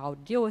on how to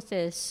deal with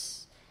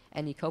this,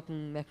 any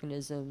coping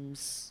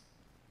mechanisms.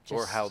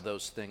 Or how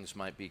those things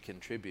might be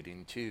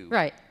contributing to.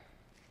 Right.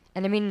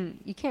 And I mean,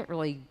 you can't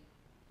really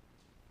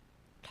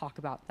talk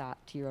about that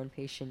to your own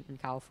patient in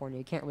California.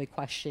 You can't really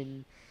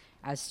question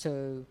as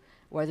to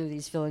whether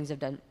these feelings of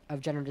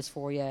gender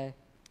dysphoria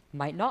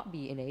might not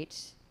be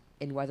innate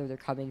and whether they're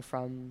coming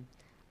from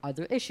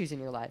other issues in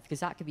your life,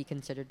 because that could be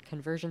considered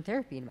conversion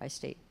therapy in my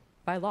state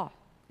by law.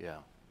 Yeah.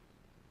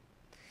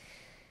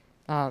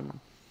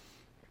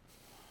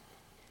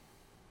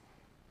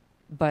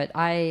 But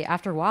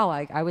after a while,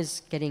 I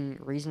was getting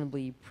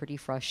reasonably pretty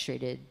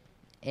frustrated,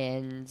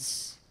 and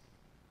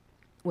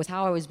with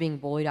how I was being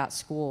bullied at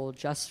school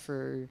just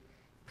for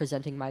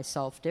presenting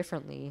myself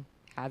differently,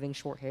 having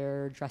short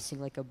hair,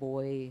 dressing like a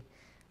boy,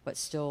 but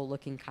still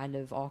looking kind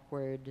of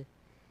awkward,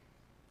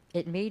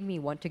 it made me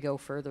want to go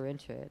further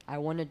into it. I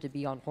wanted to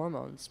be on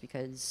hormones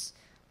because,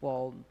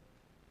 well,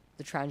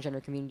 the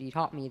transgender community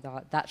taught me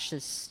that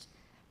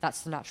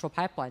that's the natural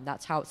pipeline.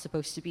 That's how it's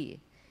supposed to be.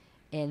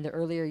 And the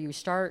earlier you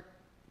start,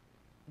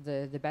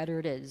 the better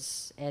it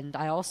is. And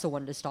I also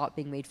wanted to stop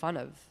being made fun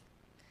of.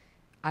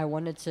 I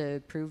wanted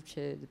to prove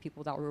to the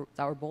people that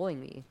were bullying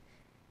me,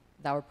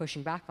 that were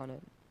pushing back on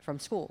it from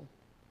school,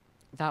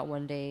 that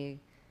one day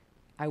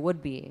I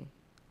would be.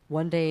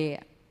 One day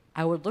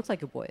I would look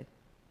like a boy.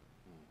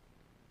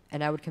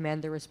 And I would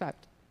command their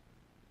respect.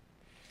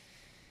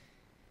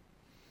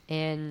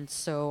 And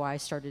so I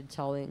started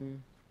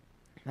telling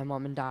my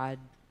mom and dad,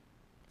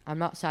 I'm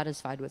not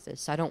satisfied with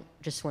this. I don't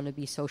just want to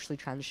be socially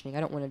transitioning.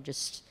 I don't want to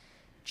just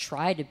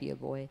try to be a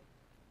boy.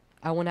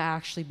 I want to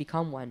actually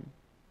become one.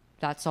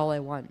 That's all I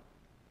want.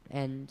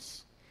 And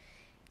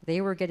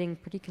they were getting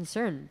pretty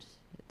concerned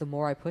the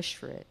more I pushed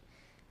for it.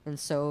 And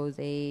so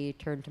they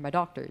turned to my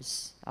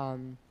doctors.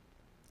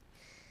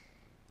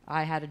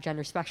 I had a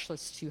gender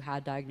specialist who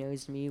had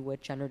diagnosed me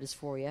with gender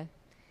dysphoria,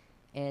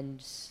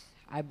 and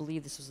I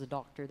believe this was the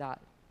doctor that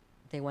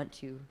they went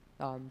to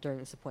during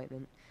this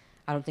appointment.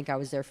 I don't think I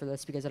was there for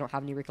this because I don't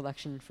have any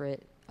recollection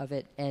of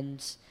it,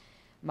 and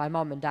my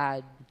mom and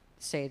dad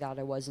say that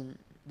I wasn't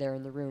there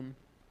in the room,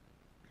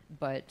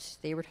 but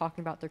they were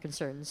talking about their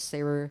concerns.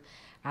 They were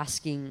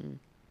asking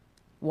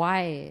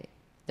why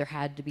there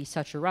had to be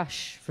such a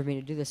rush for me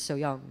to do this so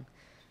young,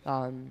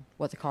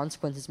 what the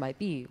consequences might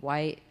be,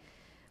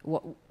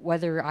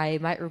 whether I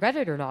might regret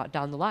it or not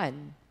down the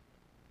line.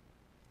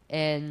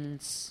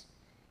 And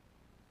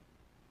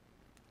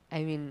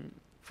I mean,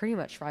 pretty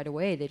much right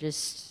away, they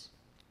just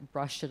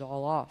brushed it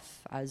all off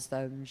as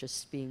them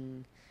just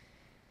being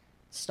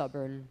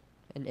stubborn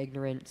and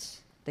ignorant.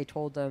 They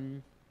told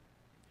them,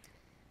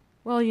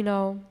 well,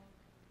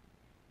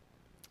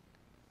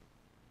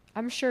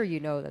 I'm sure you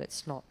know that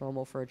it's not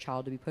normal for a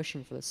child to be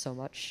pushing for this so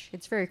much.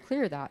 It's very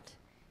clear that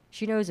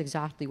she knows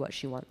exactly what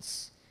she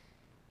wants.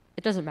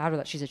 It doesn't matter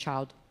that she's a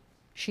child.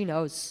 She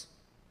knows.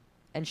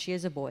 And she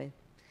is a boy.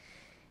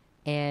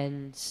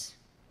 And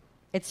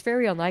it's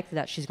very unlikely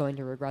that she's going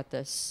to regret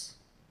this.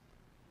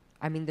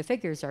 I mean, the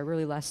figures are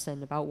really less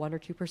than about 1 or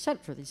 2%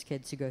 for these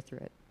kids who go through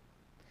it.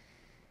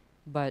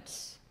 But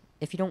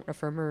if you don't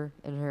affirm her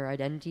in her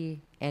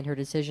identity and her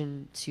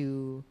decision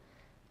to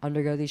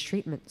undergo these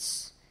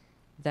treatments,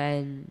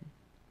 then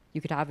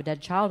you could have a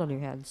dead child on your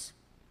hands.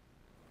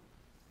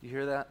 You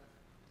hear that?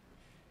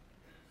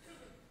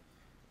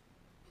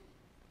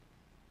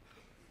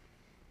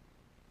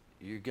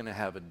 You're going to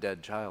have a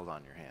dead child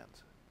on your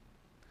hands.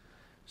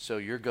 So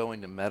you're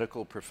going to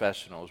medical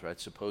professionals, right,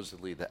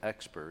 supposedly the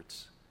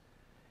experts,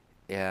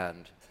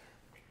 and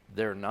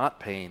they're not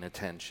paying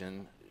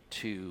attention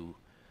to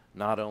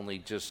not only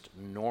just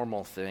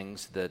normal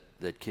things that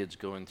kids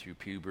going through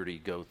puberty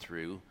go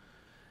through.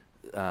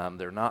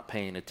 They're not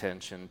paying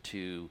attention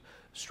to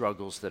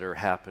struggles that are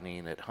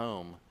happening at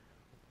home.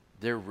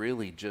 They're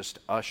really just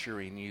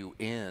ushering you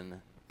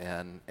in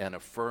and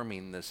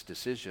affirming this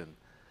decision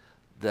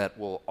that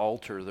will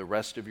alter the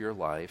rest of your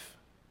life,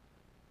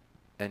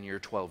 and you're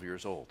 12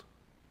 years old.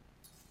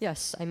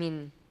 Yes, I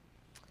mean,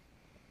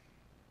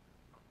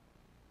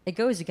 it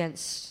goes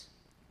against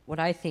what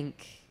I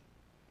think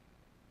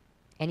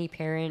any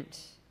parent,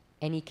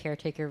 any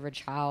caretaker of a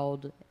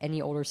child,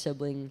 any older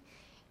sibling,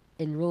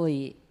 and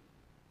really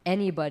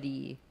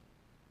anybody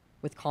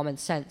with common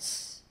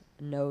sense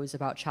knows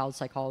about child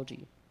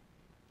psychology.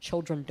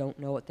 Children don't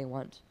know what they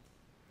want.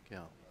 Yeah.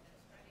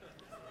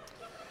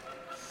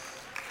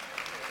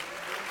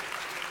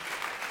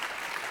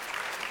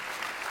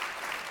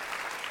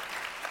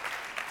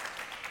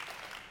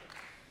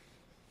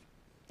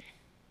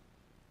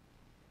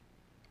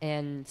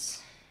 And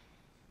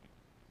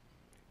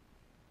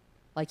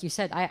like you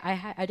said,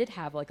 I did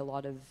have like a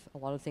lot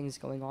of things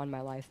going on in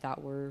my life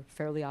that were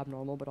fairly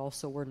abnormal, but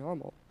also were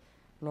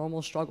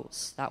normal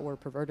struggles that were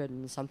perverted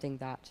into something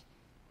that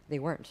they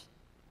weren't.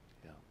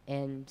 Yeah.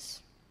 And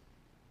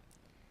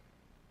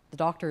the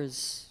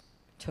doctors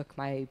took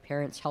my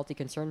parents' healthy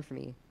concern for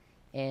me,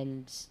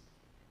 and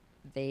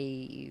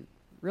they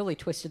really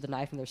twisted the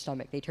knife in their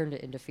stomach. They turned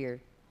it into fear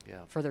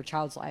Yeah. for their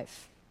child's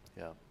life.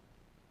 Yeah.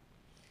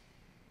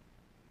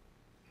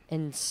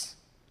 And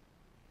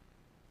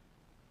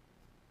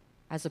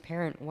as a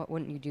parent, what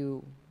wouldn't you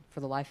do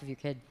for the life of your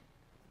kid?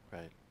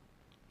 Right.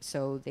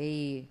 So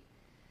they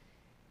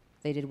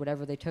did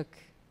whatever they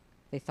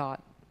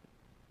thought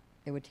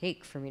it would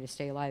take for me to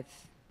stay alive.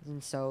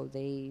 And so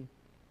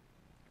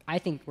I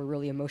think, were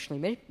really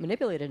emotionally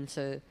manipulated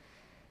into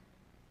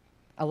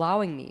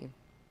allowing me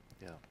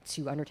Yeah.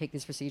 to undertake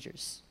these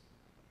procedures.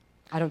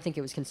 I don't think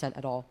it was consent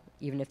at all,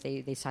 even if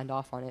they signed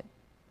off on it.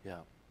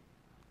 Yeah.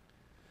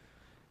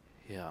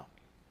 Yeah.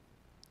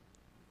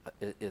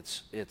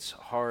 It's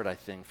hard, I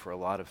think, for a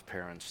lot of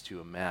parents to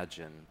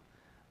imagine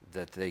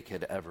that they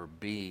could ever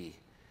be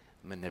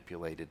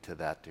manipulated to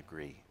that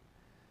degree.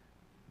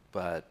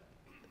 But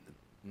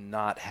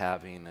not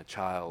having a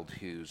child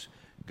who's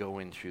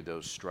going through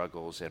those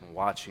struggles and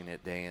watching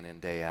it day in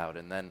and day out,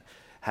 and then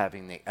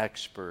having the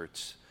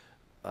experts,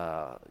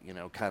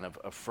 kind of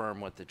affirm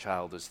what the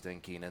child is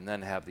thinking, and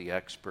then have the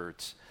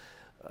experts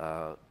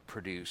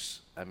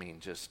produce,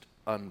 just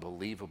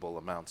unbelievable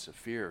amounts of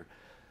fear.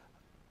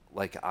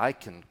 Like, I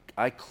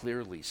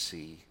clearly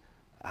see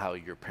how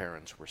your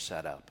parents were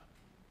set up.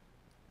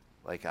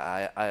 Like,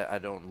 I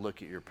don't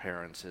look at your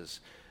parents as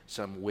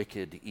some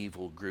wicked,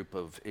 evil group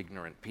of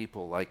ignorant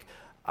people. Like,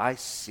 I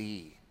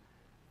see,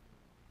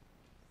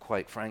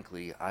 quite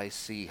frankly, I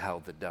see how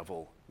the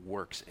devil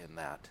works in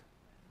that.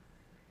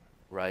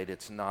 Right?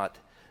 It's not,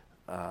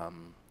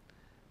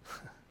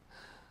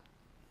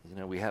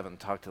 we haven't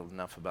talked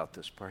enough about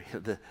this part.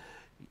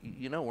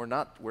 We're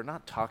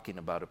not talking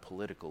about a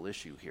political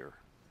issue here.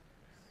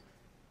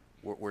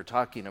 We're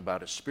talking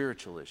about a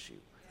spiritual issue.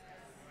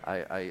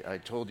 I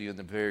told you in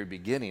the very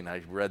beginning,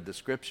 I read the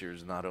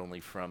scriptures not only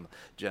from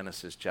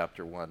Genesis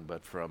chapter 1,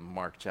 but from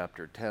Mark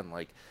chapter 10.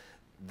 Like,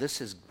 this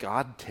is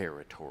God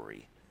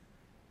territory.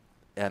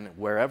 And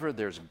wherever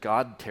there's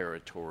God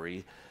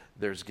territory,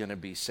 there's going to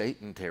be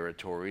Satan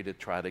territory to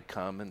try to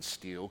come and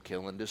steal,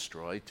 kill, and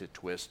destroy, to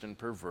twist and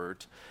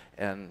pervert,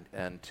 and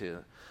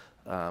to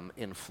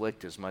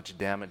inflict as much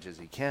damage as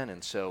he can.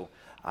 And so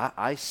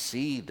I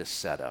see the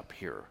setup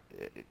here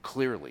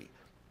clearly.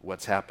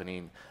 What's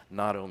happening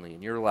not only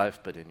in your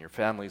life, but in your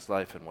family's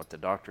life, and what the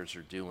doctors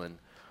are doing.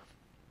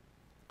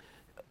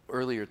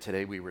 Earlier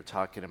today, we were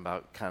talking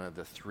about kind of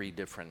the three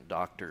different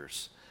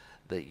doctors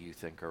that you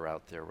think are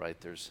out there, right?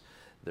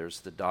 There's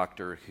the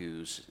doctor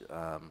who's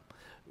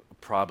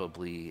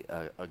probably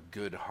a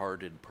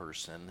good-hearted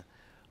person,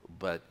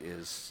 but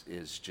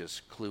is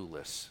just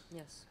clueless.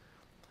 Yes.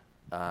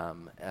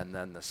 And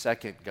then the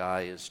second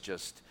guy is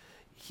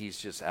he's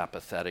just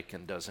apathetic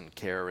and doesn't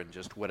care, and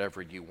just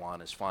whatever you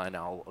want is fine.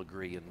 I'll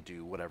agree and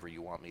do whatever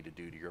you want me to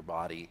do to your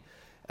body.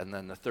 And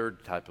then the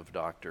third type of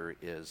doctor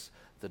is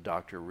the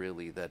doctor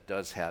really that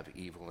does have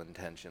evil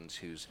intentions,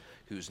 who's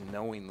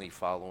knowingly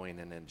following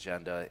an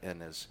agenda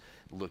and is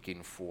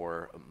looking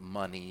for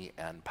money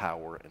and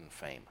power and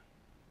fame.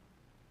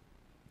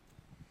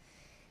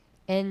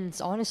 And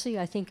honestly,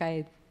 I think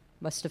I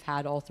must have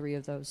had all three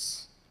of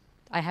those.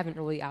 I haven't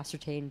really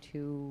ascertained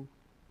who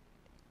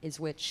is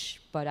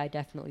which, but I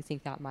definitely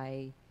think that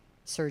my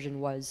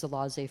surgeon was the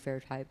laissez-faire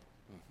type.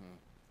 Mm-hmm.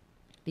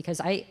 Because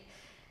I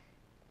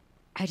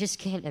just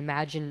can't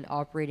imagine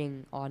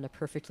operating on a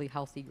perfectly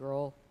healthy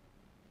girl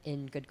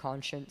in good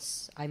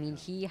conscience. I mean,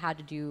 he had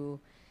to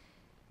do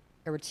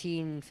a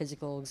routine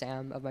physical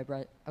exam of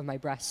my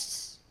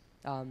breasts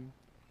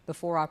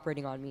before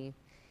operating on me,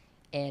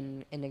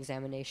 and an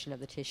examination of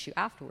the tissue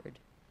afterward.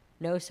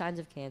 No signs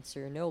of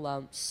cancer, no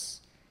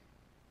lumps,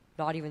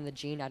 not even the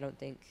gene, I don't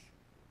think.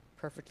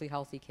 Perfectly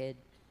healthy kid.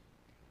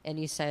 And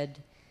he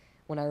said,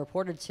 when I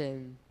reported to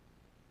him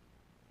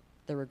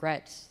the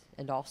regret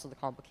and also the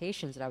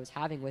complications that I was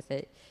having with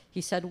it, he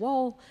said,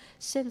 well,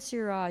 since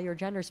your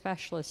gender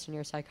specialist and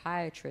your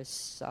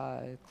psychiatrist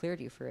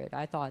cleared you for it,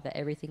 I thought that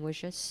everything was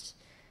just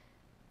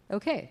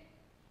okay.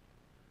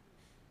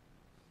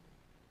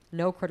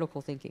 No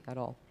critical thinking at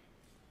all.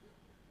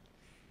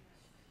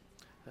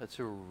 That's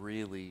a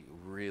really,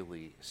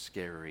 really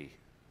scary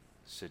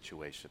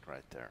situation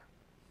right there.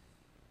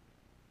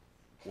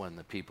 When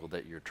the people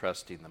that you're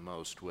trusting the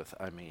most with,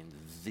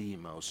 the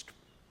most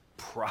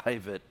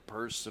private,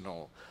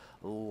 personal,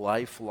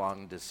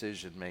 lifelong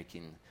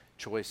decision-making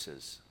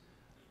choices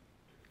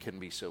can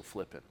be so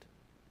flippant,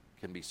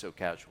 can be so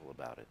casual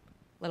about it.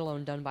 Let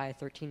alone done by a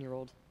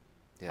 13-year-old.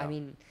 Yeah.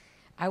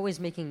 I was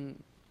being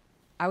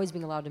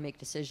allowed to make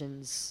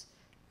decisions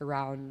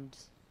around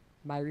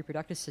my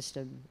reproductive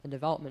system and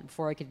development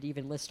before I could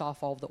even list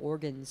off all of the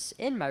organs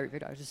in my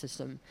reproductive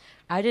system.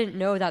 I didn't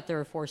know that there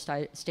were four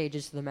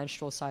stages to the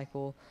menstrual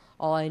cycle.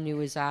 All I knew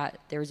was that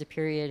there was a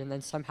period, and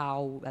then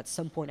somehow at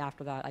some point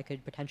after that I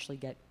could potentially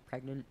get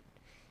pregnant.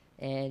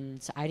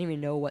 And I didn't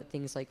even know what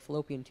things like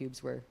fallopian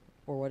tubes were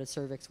or what a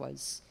cervix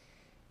was.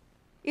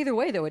 Either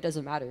way, though, it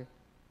doesn't matter.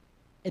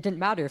 It didn't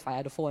matter if I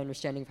had a full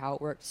understanding of how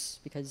it works,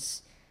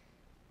 because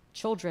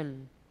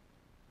children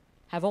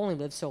have only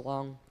lived so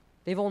long.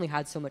 They've only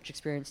had so much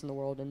experience in the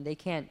world, and they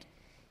can't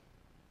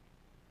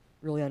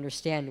really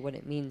understand what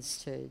it means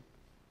to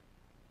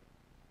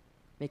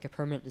make a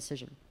permanent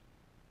decision.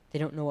 They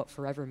don't know what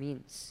forever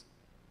means.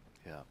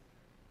 Yeah.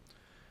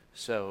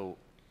 So,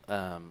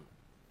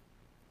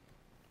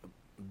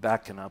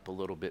 backing up a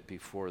little bit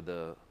before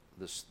the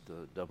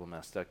double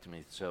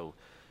mastectomy. So,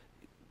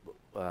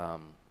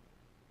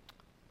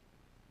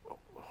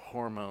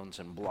 hormones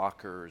and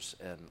blockers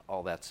and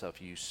all that stuff.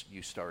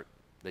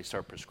 They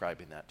start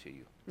prescribing that to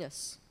you.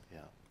 Yes. Yeah.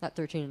 At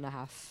 13 and a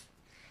half.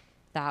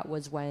 That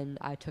was when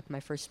I took my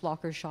first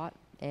blocker shot,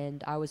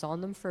 and I was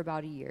on them for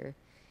about a year.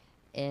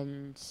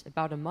 And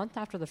about a month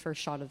after the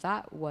first shot of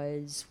that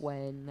was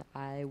when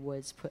I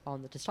was put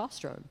on the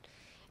testosterone.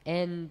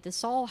 And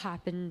this all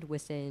happened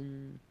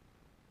within,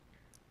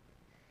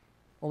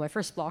 well, my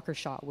first blocker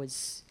shot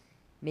was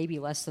maybe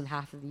less than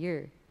half of the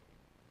year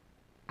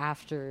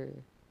after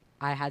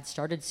I had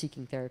started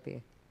seeking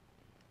therapy.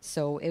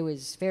 So it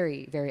was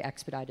very, very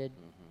expedited.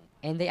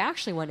 Mm-hmm. And they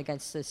actually went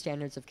against the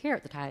standards of care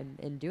at the time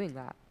in doing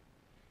that.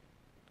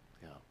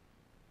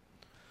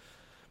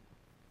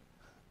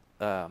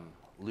 Yeah.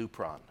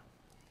 Lupron.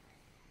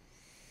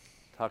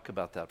 Talk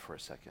about that for a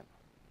second.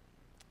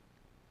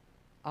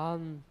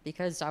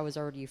 Because I was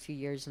already a few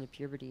years into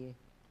puberty,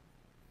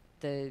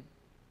 the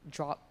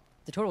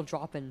total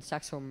drop in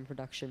sex hormone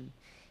production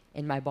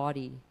in my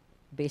body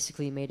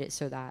basically made it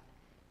so that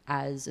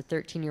as a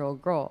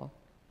 13-year-old girl,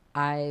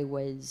 I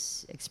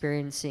was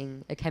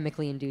experiencing a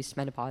chemically induced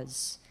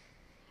menopause.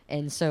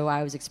 And so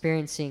I was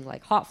experiencing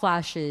like hot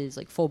flashes,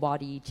 like full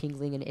body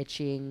tingling and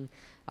itching.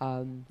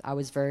 I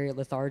was very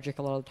lethargic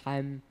a lot of the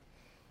time.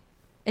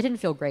 It didn't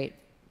feel great.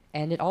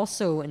 And it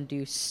also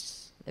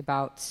induced,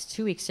 about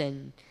 2 weeks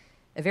in,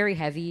 a very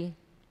heavy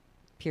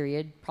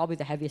period, probably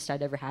the heaviest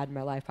I'd ever had in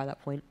my life by that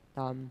point.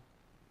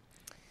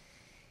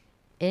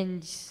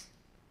 And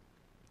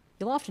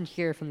you'll often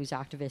hear from these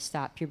activists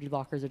that puberty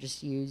blockers are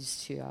just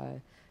used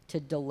to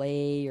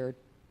delay or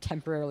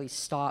temporarily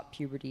stop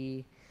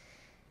puberty.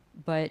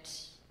 But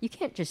you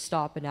can't just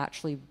stop a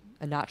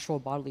natural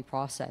bodily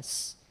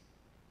process.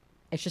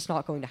 It's just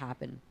not going to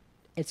happen.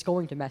 It's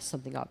going to mess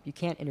something up. You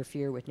can't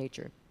interfere with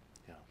nature.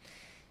 Yeah.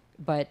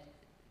 But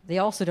they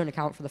also don't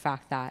account for the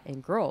fact that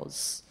in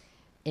girls,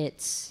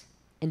 it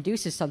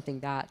induces something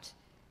that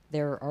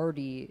they're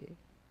already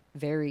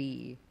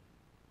very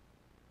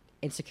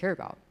insecure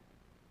about.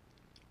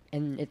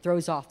 And it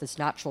throws off this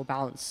natural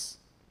balance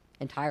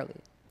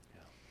entirely.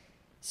 Yeah.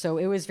 So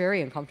it was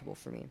very uncomfortable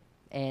for me.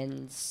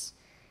 And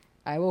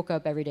I woke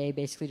up every day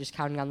basically just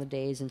counting on the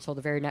days until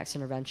the very next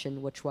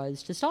intervention, which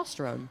was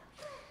testosterone.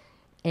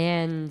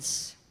 And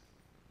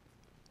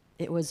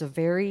it was a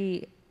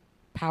very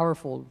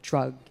powerful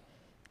drug,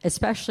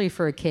 especially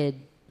for a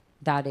kid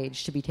that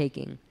age to be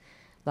taking.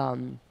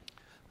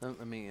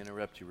 Let me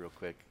interrupt you real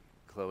quick,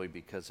 Chloe,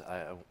 because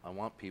I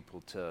want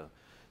people to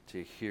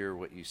hear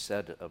what you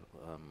said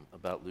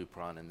about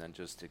Lupron, and then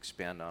just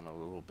expand on it a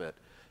little bit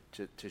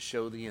to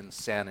show the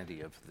insanity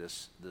of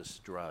this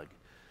drug.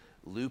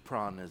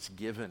 Lupron is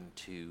given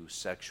to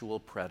sexual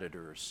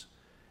predators,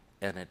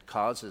 and it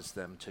causes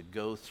them to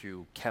go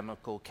through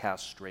chemical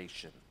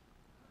castration.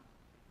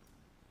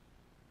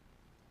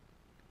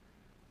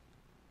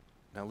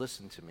 Now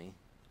listen to me.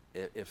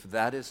 If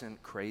that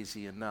isn't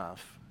crazy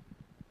enough,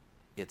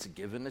 it's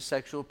given to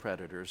sexual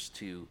predators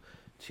to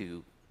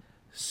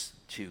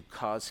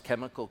cause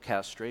chemical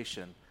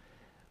castration,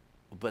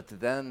 but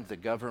then the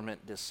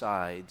government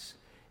decides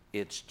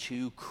it's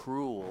too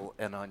cruel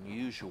and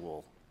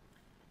unusual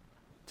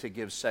to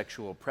give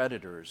sexual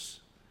predators,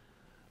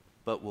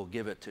 but will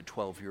give it to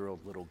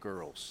 12-year-old little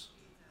girls.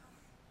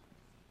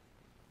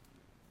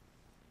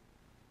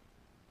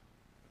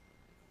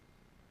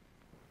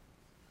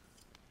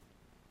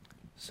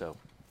 So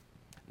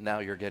now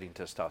you're getting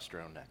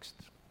testosterone next.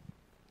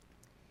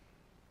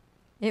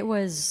 It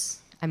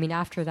was,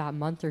 after that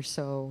month or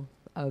so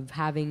of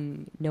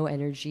having no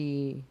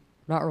energy,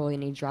 not really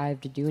any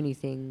drive to do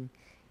anything,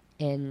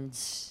 and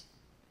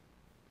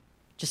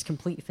just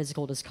complete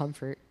physical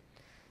discomfort,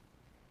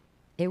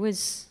 it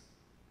was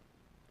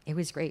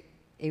great.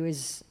 It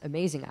was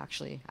amazing,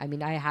 actually. I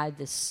had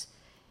this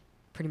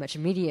pretty much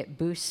immediate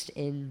boost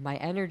in my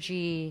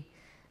energy.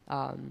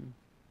 I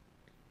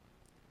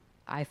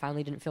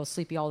finally didn't feel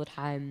sleepy all the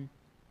time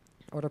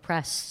or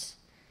depressed.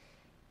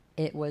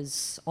 It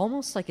was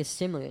almost like a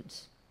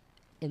stimulant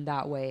in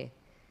that way.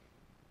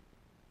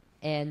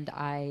 And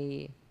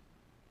I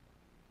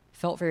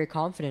felt very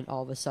confident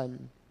all of a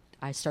sudden.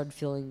 I started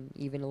feeling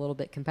even a little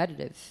bit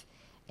competitive.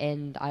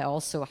 And I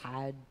also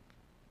had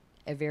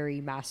a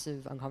very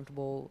massive,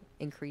 uncomfortable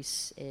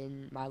increase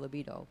in my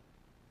libido.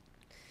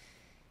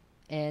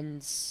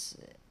 And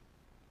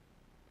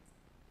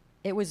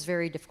it was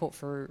very difficult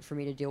for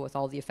me to deal with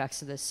all the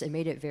effects of this. It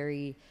made it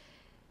very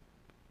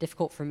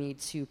difficult for me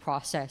to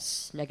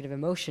process negative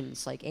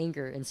emotions like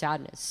anger and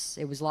sadness.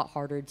 It was a lot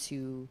harder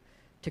to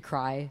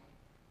cry,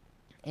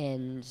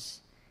 and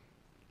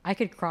I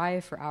could cry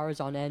for hours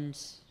on end,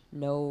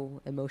 no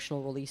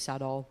emotional release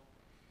at all.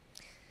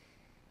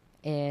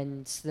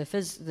 And the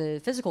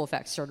physical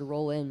effects started to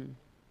roll in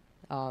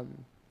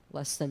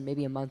less than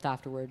maybe a month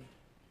afterward.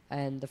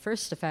 And the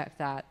first effect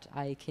that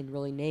I can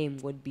really name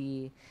would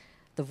be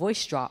the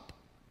voice drop,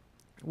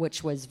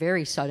 which was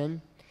very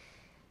sudden,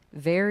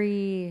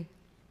 very,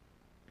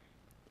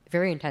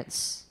 very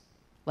intense.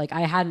 Like,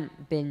 I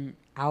hadn't been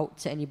out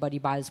to anybody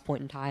by this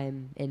point in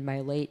time in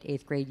my late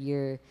 8th grade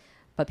year,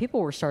 but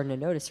people were starting to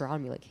notice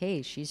around me, like,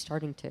 hey,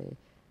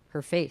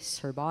 her face,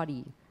 her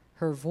body,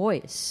 her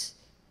voice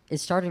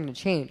is starting to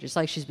change. It's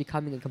like she's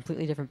becoming a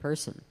completely different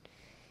person.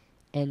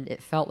 And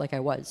it felt like I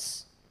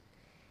was.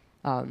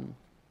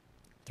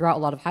 Throughout a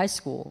lot of high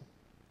school,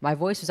 my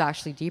voice was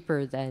actually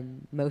deeper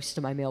than most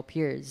of my male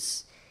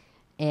peers,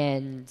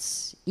 and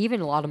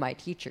even a lot of my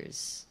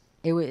teachers.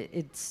 It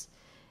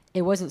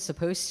wasn't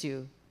supposed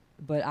to,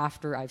 but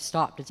after I've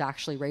stopped, it's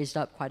actually raised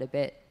up quite a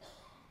bit.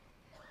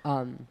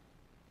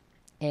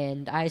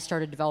 And I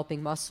started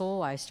developing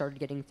muscle. I started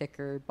getting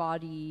thicker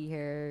body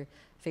hair,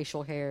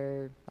 facial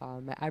hair.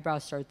 My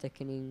eyebrows started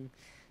thickening.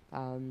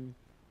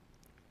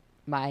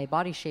 My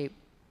body shape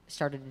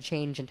started to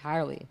change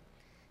entirely.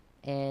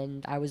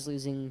 And I was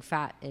losing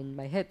fat in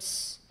my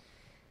hips.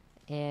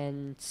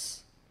 And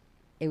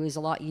it was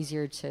a lot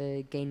easier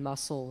to gain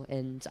muscle.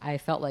 And I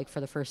felt like for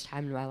the first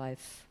time in my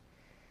life,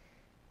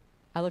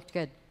 I looked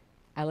good.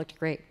 I looked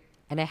great.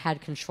 And I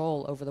had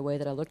control over the way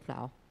that I looked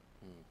now.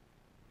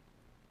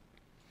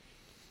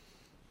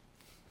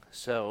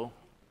 So,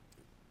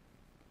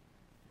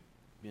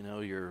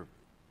 you're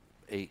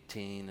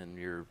 18 and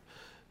you're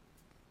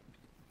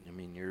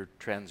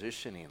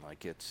transitioning,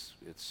 like it's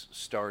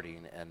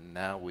starting, and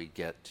now we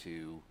get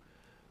to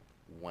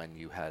when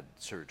you had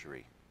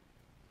surgery.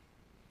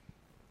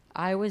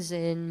 I was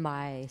in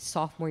my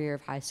sophomore year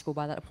of high school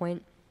by that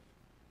point,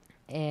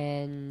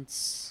 and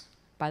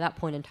by that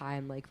point in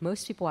time, like,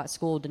 most people at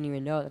school didn't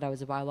even know that I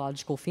was a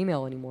biological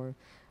female anymore,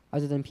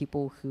 other than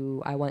people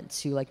who I went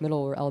to like middle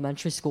or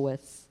elementary school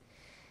with.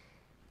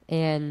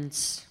 And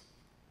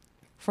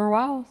for a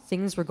while,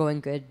 things were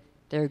going good.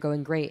 They were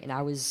going great, and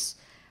I was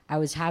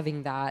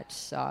having that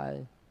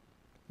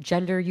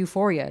gender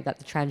euphoria that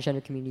the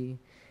transgender community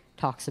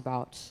talks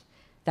about.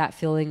 That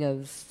feeling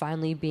of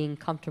finally being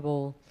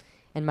comfortable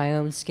in my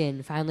own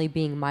skin, finally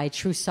being my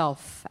true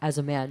self as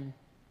a man,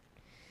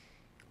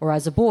 or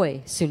as a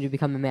boy, soon to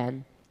become a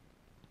man.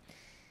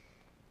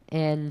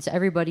 And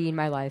everybody in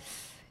my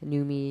life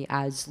knew me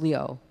as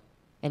Leo,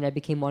 and I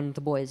became one of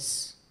the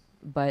boys.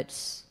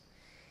 But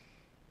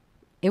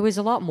it was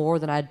a lot more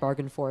than I had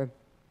bargained for.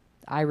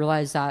 I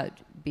realized that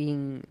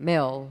being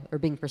male, or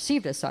being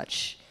perceived as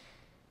such,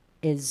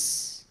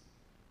 is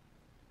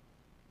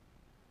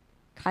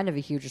kind of a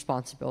huge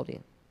responsibility.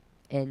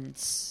 And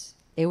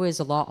it was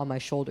a lot on my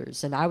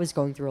shoulders. And I was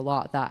going through a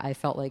lot that I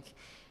felt like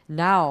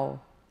now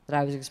that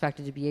I was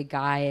expected to be a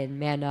guy and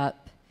man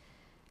up,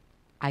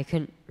 I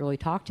couldn't really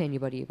talk to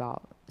anybody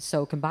about.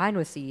 So combined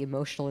with the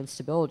emotional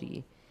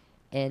instability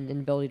and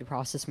inability to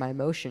process my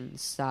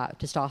emotions that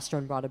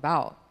testosterone brought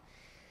about,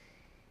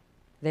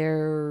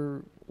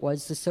 there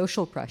was the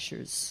social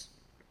pressures.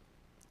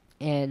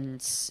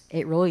 And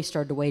it really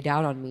started to weigh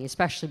down on me,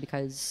 especially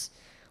because,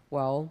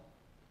 well,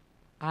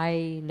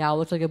 I now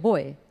looked like a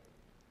boy,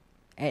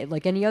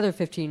 like any other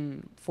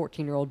 15,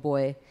 14-year-old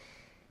boy.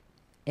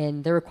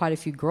 And there were quite a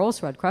few girls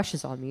who had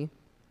crushes on me,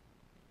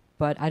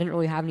 but I didn't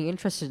really have any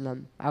interest in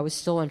them. I was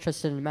still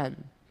interested in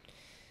men.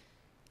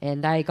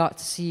 And I got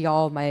to see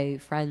all of my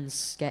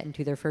friends get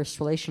into their first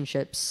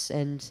relationships,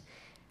 and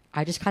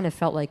I just kind of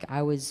felt like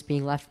I was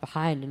being left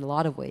behind in a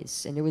lot of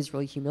ways, and it was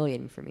really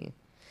humiliating for me.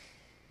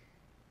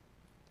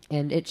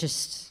 And it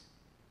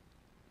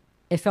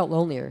felt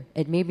lonelier.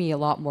 It made me a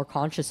lot more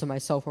conscious of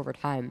myself over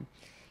time.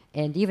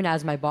 And even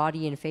as my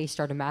body and face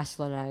started to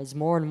masculinize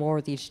more and more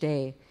with each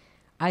day,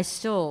 I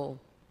still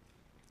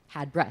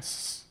had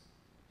breasts.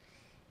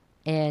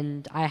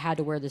 And I had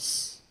to wear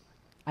this,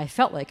 I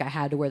felt like I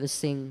had to wear this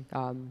thing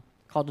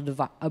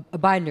called a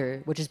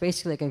binder, which is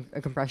basically like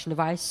a compression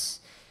device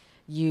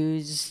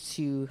used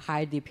to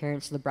hide the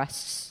appearance of the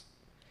breasts.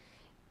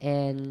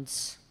 And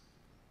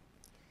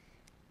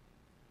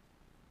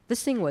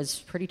this thing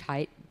was pretty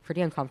tight, pretty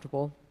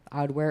uncomfortable.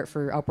 I would wear it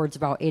for upwards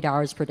about 8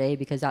 hours per day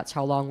because that's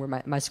how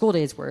long my school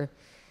days were.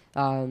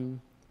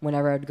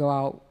 Whenever I'd go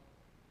out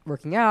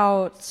working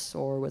out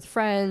or with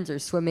friends or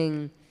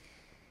swimming.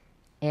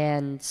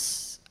 And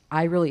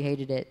I really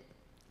hated it.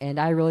 And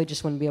I really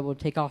just wanted to be able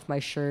to take off my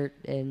shirt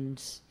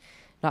and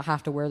not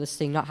have to wear this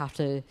thing, not have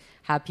to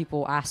have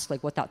people ask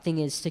like what that thing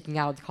is sticking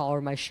out of the collar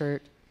of my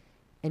shirt,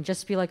 and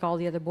just be like all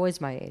the other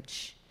boys my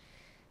age.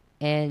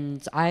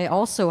 And I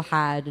also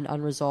had an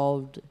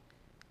unresolved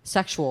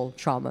sexual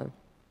trauma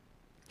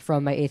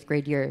from my 8th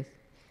grade year.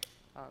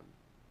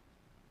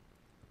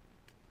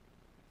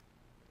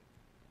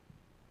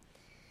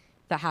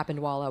 That happened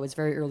while I was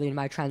very early in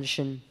my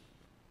transition.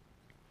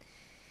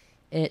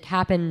 It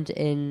happened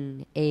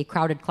in a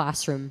crowded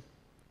classroom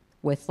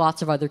with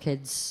lots of other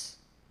kids,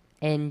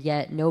 and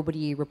yet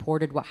nobody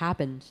reported what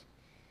happened.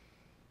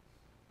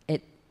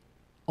 It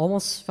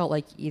almost felt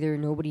like either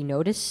nobody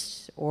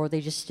noticed or they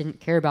just didn't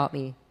care about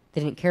me.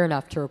 They didn't care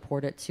enough to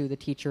report it to the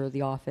teacher or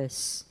the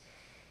office.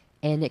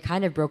 And it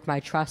kind of broke my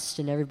trust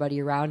in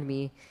everybody around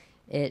me.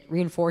 It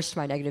reinforced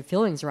my negative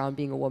feelings around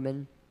being a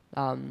woman.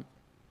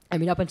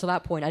 Up until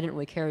that point, I didn't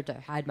really care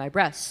to hide my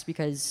breasts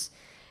because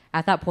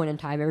at that point in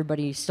time,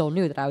 everybody still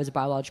knew that I was a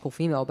biological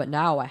female, but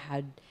now I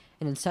had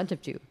an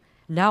incentive to.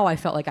 Now I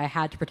felt like I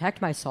had to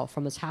protect myself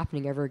from this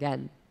happening ever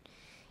again.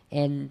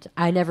 And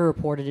I never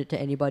reported it to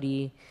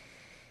anybody,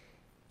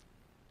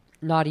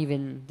 not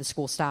even the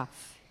school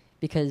staff,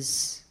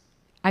 because,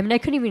 I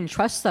couldn't even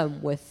trust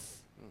them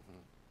with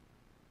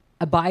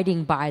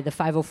abiding by the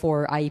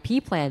 504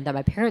 IEP plan that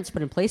my parents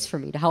put in place for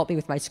me to help me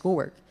with my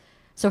schoolwork.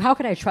 So how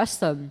could I trust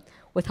them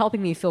with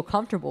helping me feel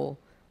comfortable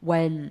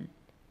when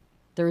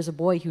there was a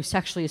boy who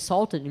sexually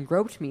assaulted and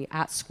groped me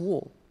at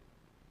school?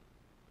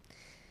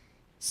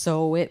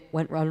 So it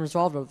went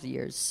unresolved over the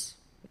years.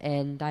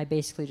 And I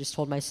basically just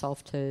told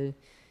myself to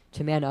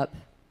man up.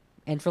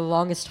 And for the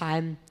longest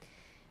time,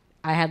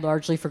 I had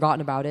largely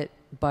forgotten about it.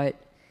 But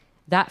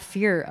that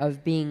fear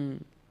of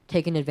being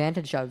taken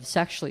advantage of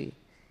sexually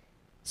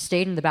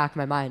stayed in the back of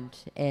my mind.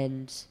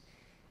 And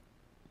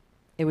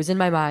it was in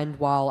my mind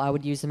while I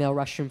would use the male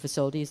restroom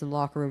facilities and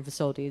locker room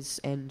facilities.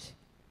 And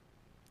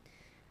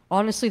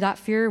honestly, that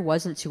fear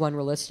wasn't too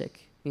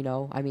unrealistic.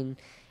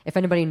 If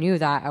anybody knew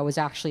that I was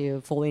actually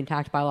a fully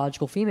intact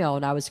biological female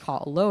and I was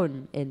caught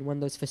alone in one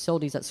of those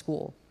facilities at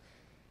school,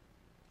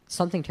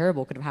 something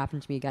terrible could have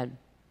happened to me again.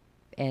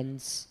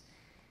 And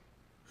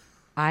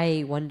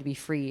I wanted to be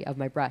free of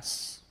my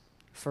breasts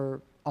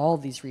for all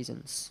of these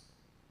reasons.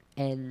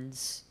 And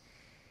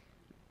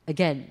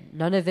again,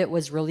 none of it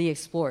was really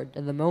explored.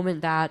 And the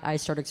moment that I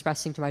started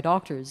expressing to my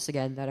doctors,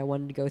 again, that I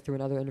wanted to go through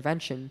another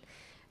intervention,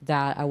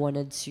 that I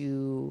wanted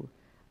to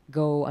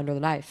go under the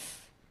knife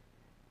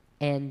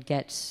and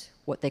get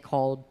what they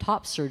called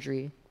top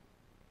surgery,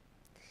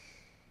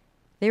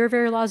 they were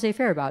very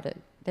laissez-faire about it.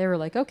 They were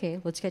like, okay,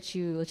 let's get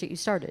you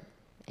started.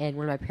 And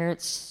when my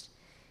parents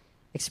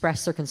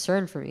expressed their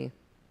concern for me,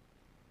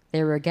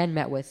 they were again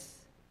met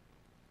with,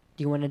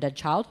 do you want a dead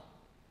child?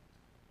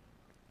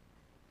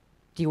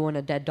 Do you want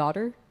a dead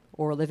daughter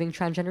or a living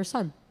transgender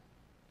son?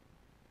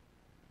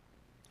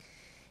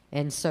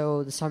 And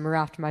so the summer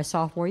after my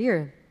sophomore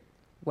year,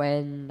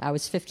 when I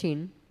was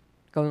 15,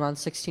 going on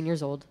 16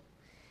 years old,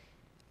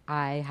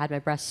 I had my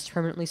breasts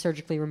permanently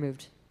surgically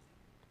removed.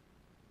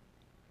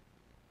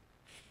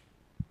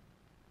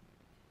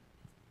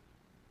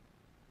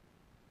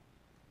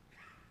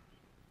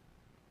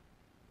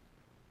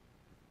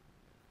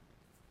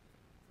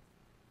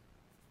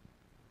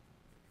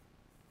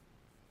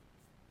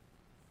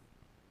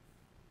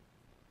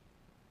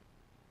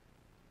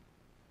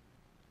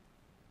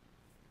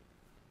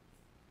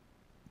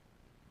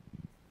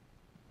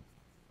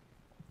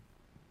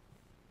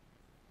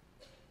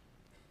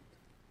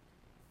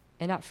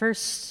 And at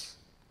first,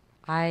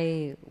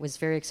 I was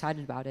very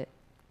excited about it.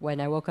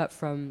 When I woke up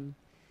in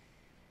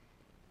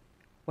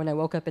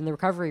the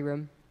recovery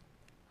room,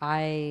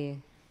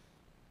 it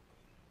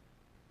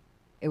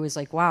was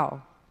like,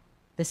 wow,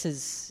 this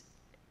is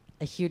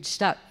a huge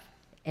step,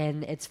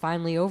 and it's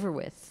finally over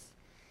with.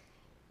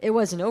 It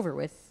wasn't over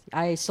with.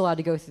 I still had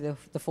to go through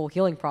the full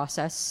healing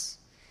process,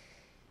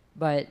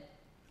 but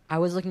I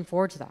was looking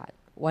forward to that.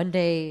 One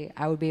day,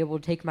 I would be able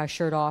to take my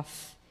shirt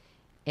off,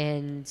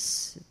 and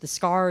the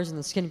scars and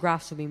the skin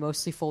grafts would be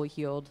mostly fully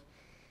healed,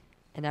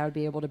 and I would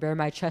be able to bare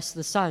my chest to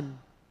the sun,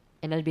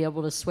 and I'd be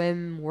able to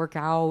swim, work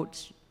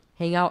out,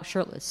 hang out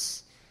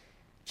shirtless,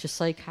 just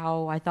like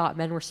how I thought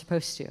men were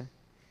supposed to.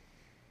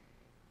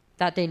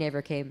 That day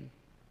never came,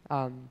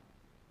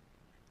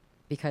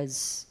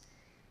 because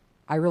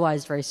I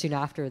realized very soon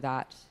after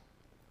that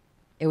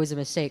it was a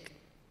mistake,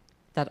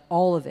 that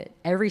all of it,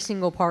 every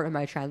single part of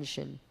my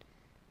transition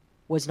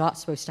was not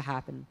supposed to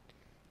happen,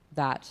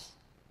 that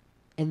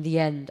in the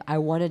end, I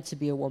wanted to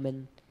be a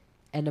woman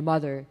and a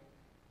mother,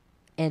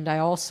 and I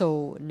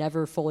also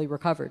never fully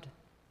recovered.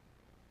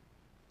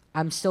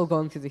 I'm still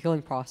going through the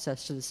healing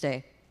process to this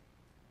day.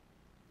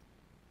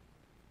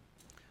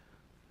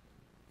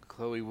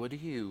 Chloe, what do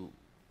you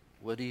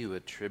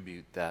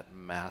attribute that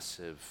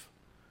massive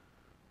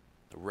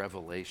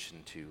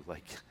revelation to?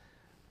 Like,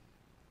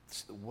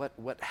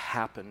 what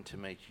happened to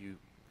make you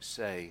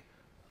say,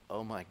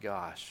 "Oh my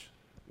gosh,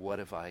 what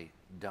have I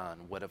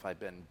done? What have I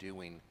been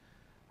doing?"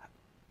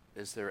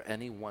 Is there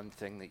any one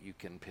thing that you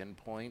can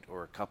pinpoint,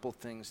 or a couple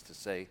things to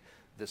say,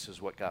 this is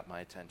what got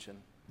my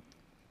attention?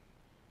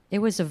 It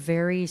was a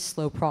very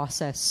slow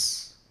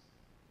process,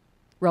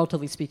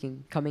 relatively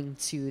speaking, coming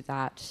to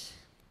that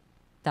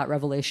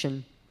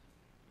revelation.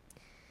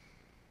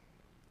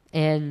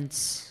 And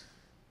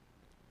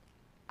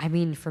I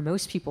mean, for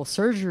most people,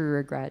 surgery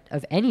regret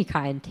of any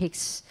kind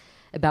takes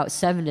about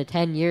 7 to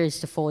 10 years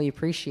to fully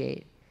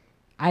appreciate.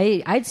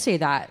 I'd say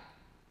that,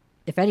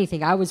 if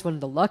anything, I was one of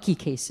the lucky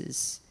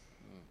cases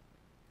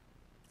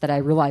that I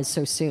realized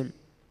so soon.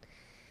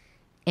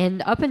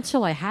 And up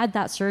until I had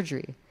that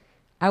surgery,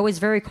 I was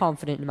very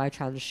confident in my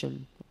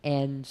transition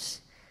and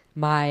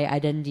my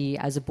identity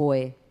as a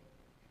boy.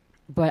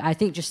 But I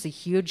think just the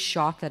huge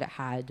shock that it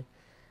had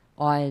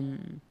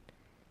on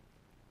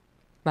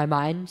my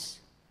mind,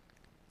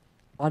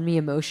 on me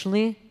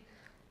emotionally,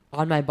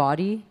 on my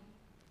body,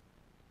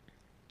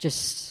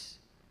 just,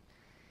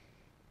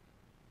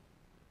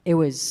 it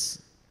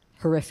was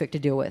horrific to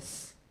deal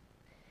with.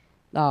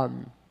 I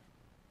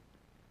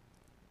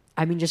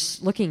mean,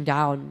 just looking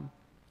down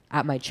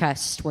at my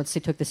chest once they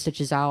took the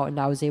stitches out and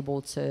I was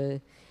able to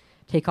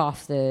take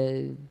off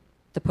the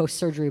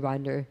post-surgery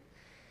binder,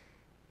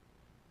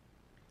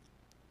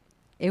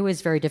 it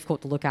was very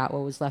difficult to look at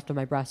what was left of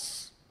my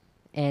breasts.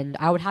 And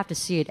I would have to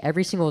see it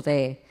every single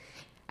day.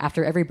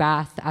 After every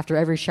bath, after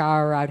every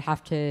shower, I would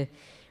have to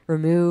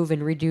remove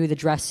and redo the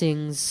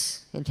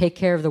dressings and take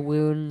care of the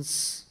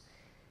wounds.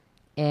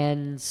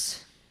 And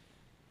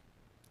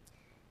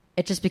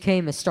it just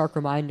became a stark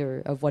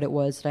reminder of what it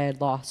was that I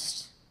had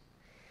lost.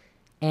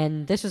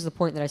 And this was the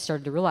point that I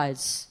started to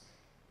realize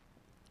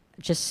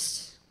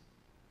just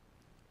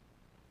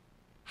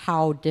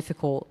how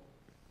difficult,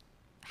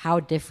 how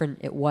different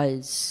it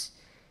was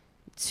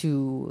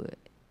to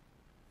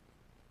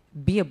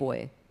be a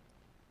boy,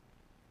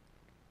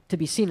 to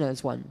be seen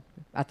as one,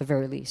 at the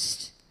very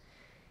least.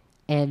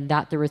 And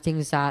that there were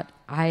things that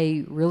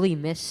I really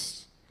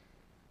missed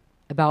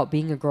about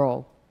being a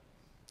girl.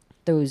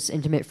 Those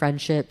intimate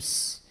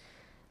friendships,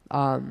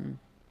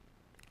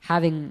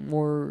 having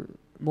more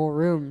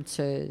room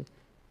to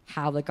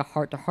have like a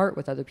heart-to-heart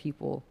with other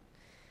people,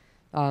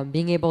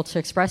 being able to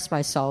express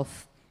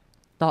myself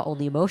not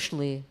only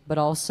emotionally, but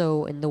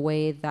also in the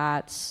way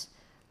that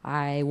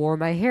I wore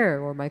my hair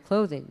or my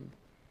clothing.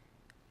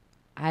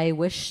 I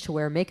wish to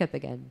wear makeup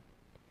again.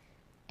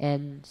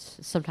 And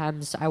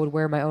sometimes I would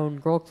wear my own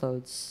girl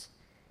clothes,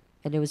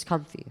 and it was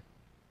comfy.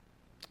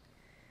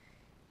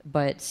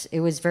 But it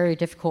was very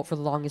difficult for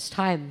the longest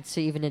time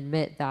to even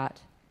admit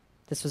that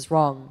this was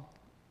wrong,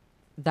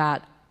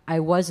 that I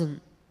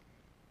wasn't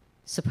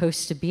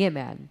supposed to be a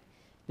man,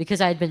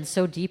 because I had been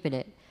so deep in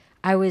it.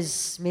 I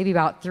was maybe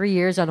about 3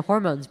 years on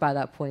hormones by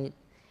that point,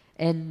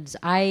 and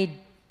I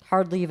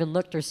hardly even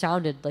looked or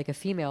sounded like a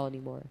female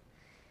anymore.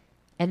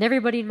 And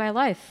everybody in my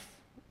life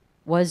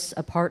was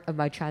a part of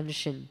my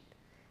transition.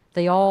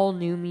 They all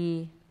knew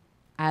me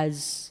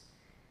as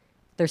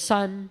their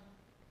son,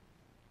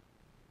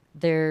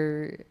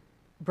 their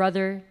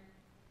brother,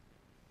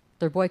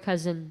 their boy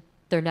cousin,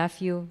 their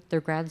nephew,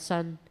 their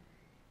grandson,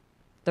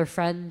 their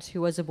friend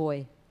who was a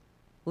boy,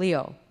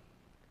 Leo.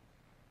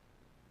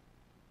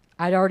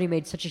 I'd already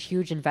made such a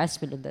huge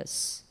investment in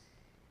this.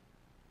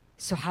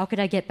 So how could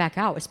I get back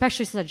out?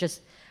 Especially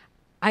since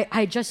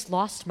I just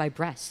lost my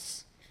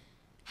breasts.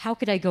 How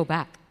could I go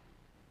back?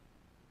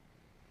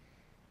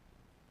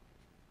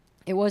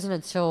 It wasn't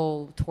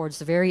until towards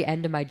the very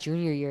end of my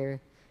junior year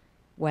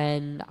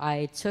when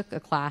I took a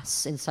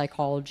class in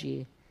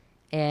psychology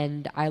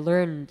and I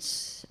learned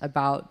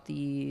about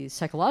the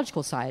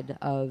psychological side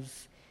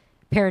of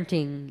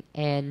parenting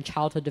and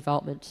childhood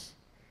development.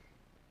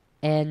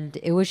 And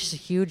it was just a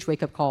huge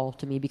wake-up call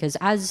to me, because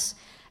as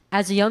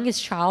a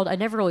youngest child, I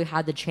never really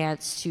had the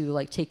chance to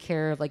like take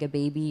care of like a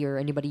baby or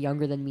anybody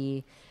younger than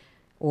me,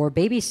 or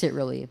babysit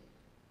really.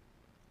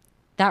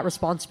 That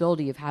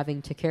responsibility of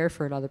having to care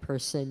for another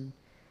person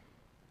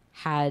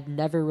had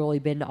never really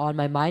been on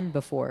my mind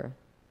before.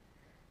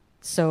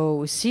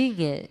 So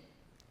seeing it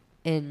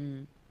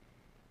in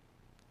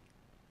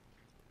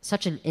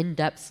such an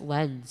in-depth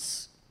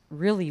lens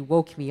really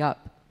woke me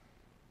up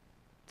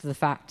to the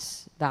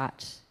fact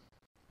that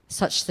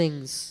such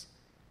things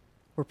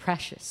were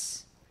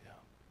precious,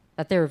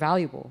 that they were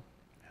valuable,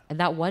 and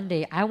that one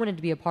day I wanted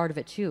to be a part of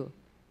it too.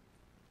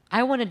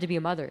 I wanted to be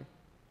a mother.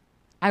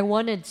 I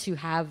wanted to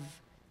have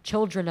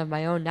children of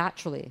my own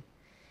naturally.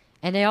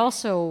 And I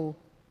also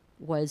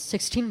was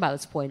 16 by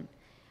this point.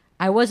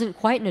 I wasn't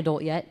quite an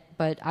adult yet,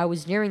 but I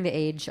was nearing the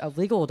age of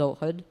legal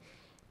adulthood.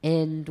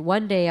 And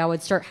one day I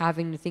would start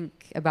having to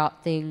think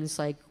about things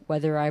like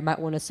whether I might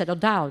want to settle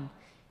down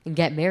and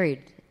get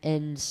married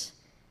and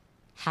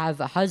have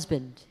a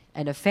husband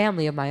and a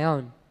family of my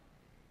own.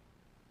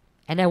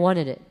 And I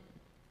wanted it.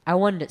 I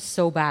wanted it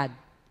so bad.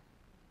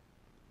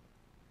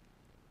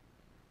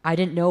 I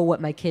didn't know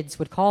what my kids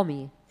would call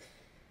me,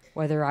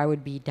 whether I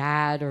would be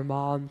dad or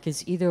mom,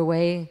 because either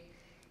way,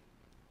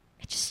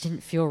 it just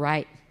didn't feel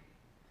right.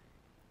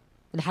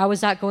 And how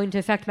was that going to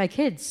affect my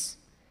kids?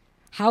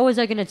 How was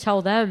I going to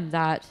tell them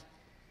that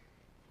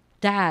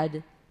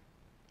dad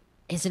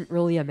isn't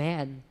really a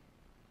man?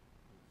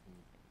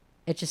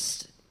 It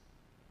just,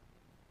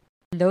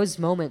 in those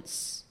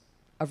moments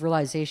of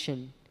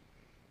realization,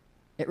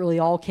 it really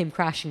all came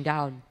crashing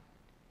down.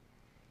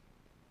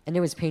 And it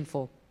was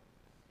painful.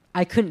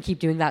 I couldn't keep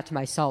doing that to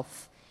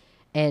myself.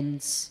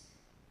 And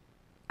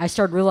I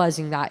started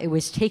realizing that it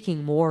was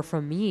taking more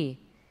from me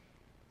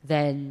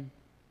than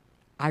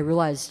I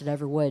realized it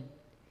ever would.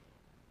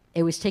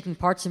 It was taking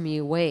parts of me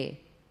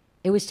away.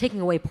 It was taking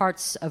away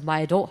parts of my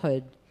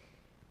adulthood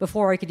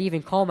before I could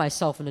even call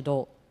myself an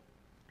adult.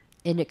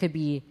 And it could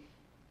be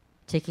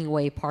taking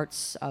away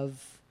parts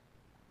of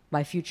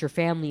my future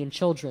family and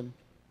children.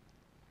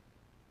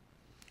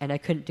 And I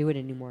couldn't do it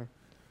anymore.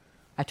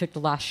 I took the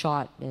last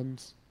shot,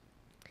 and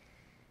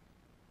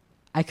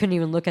I couldn't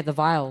even look at the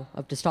vial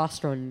of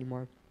testosterone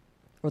anymore,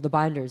 or the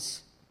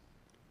binders.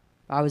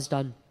 I was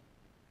done.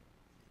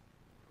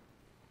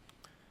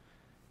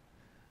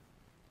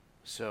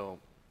 So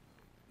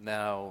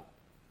now,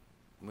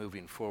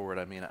 moving forward,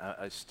 I mean,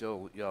 I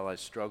still, y'all, I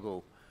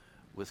struggle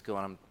with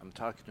going, I'm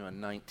talking to a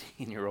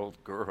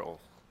 19-year-old girl.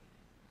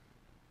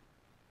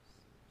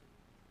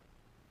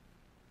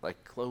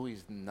 Like,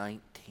 Chloe's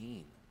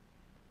 19.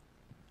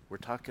 We're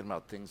talking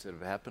about things that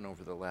have happened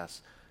over the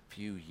last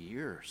few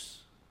years.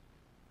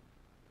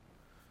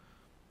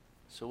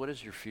 So what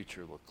does your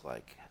future look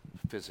like,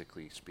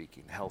 physically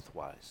speaking,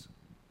 health-wise?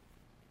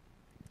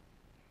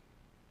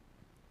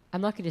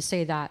 I'm lucky to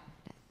say that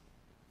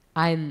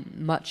I'm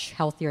much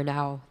healthier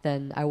now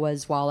than I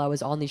was while I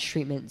was on these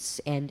treatments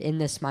and in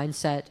this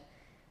mindset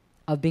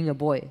of being a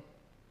boy.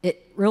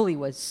 It really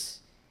was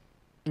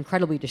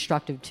incredibly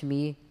destructive to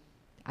me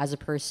as a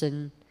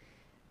person,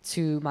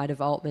 to my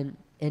development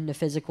in the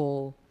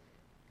physical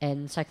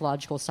and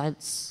psychological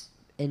sense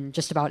in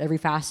just about every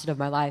facet of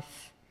my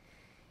life.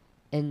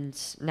 And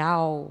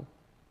now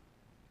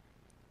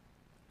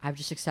I've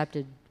just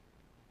accepted,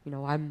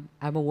 I'm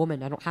a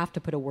woman. I don't have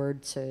to put a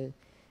word to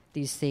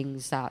these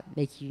things that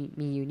make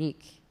me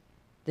unique.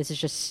 This is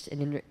just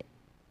an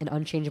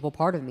unchangeable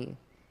part of me,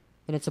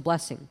 and it's a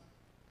blessing.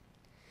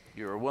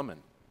 You're a woman.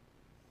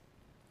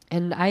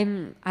 And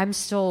I'm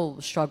still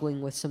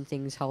struggling with some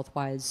things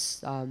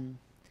health-wise.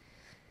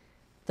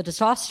 The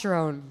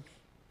testosterone,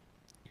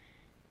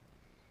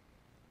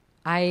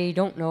 I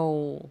don't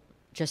know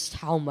just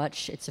how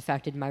much it's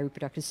affected my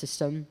reproductive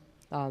system.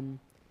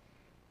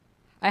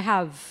 I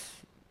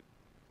have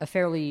a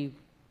fairly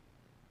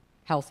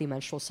healthy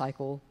menstrual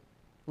cycle,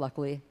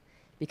 luckily,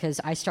 because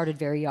I started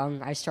very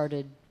young. I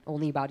started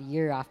only about a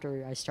year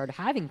after I started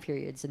having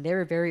periods, and they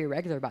were very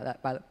irregular by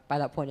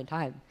that point in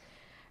time.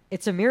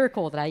 It's a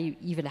miracle that I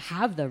even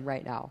have them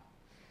right now,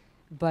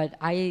 but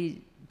I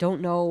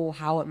don't know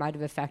how it might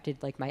have affected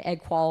like my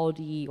egg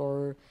quality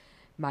or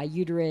my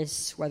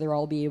uterus, whether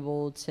I'll be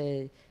able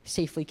to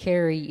safely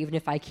carry, even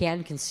if I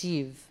can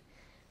conceive,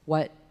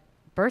 what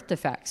birth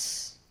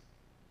defects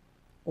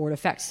or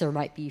effects there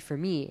might be for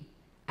me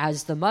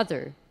as the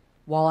mother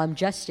while I'm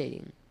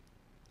gestating.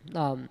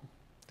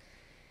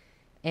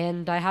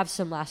 And I have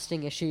some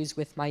lasting issues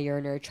with my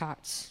urinary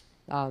tract.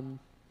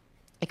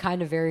 It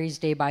kind of varies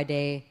day by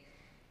day.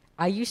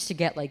 I used to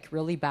get like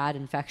really bad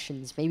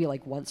infections, maybe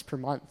like once per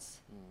month.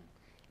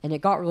 And it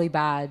got really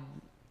bad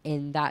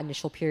in that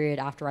initial period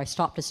after I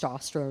stopped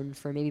testosterone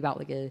for maybe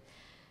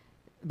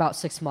about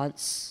 6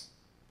 months.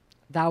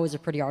 That was a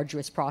pretty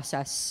arduous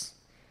process.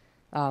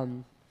 I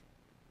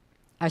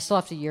still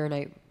have to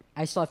urinate.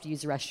 I still have to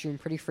use the restroom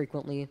pretty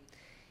frequently,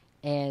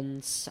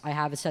 and I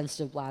have a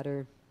sensitive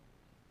bladder.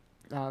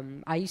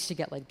 I used to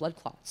get like blood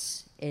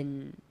clots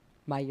in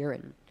my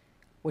urine,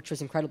 which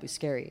was incredibly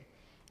scary.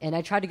 And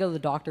I tried to go to the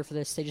doctor for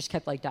this. They just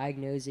kept like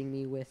diagnosing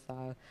me with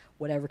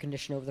whatever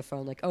condition over the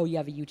phone, like, oh, you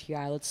have a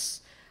UTI.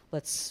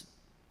 Let's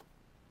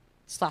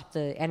slap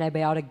the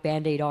antibiotic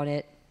Band-Aid on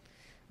it,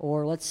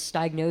 or let's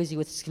diagnose you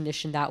with this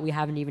condition that we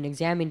haven't even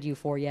examined you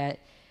for yet.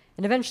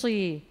 And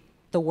eventually,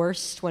 the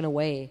worst went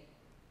away.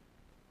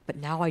 But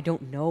now I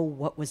don't know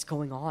what was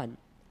going on.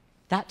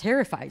 That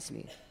terrifies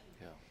me.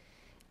 Yeah.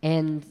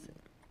 And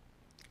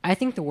I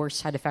think the worst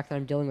side effect that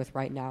I'm dealing with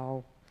right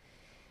now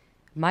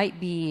might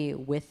be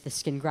with the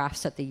skin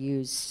grafts that they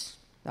use.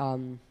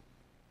 The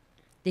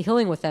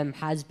healing with them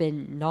has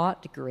been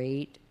not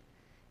great.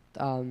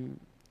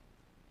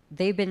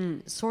 They've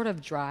been sort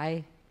of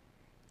dry,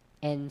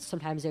 and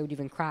sometimes they would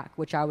even crack,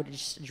 which I would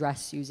just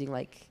address using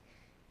like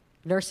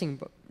nursing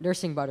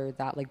butter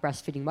that like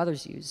breastfeeding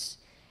mothers use.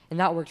 And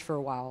that worked for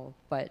a while,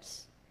 but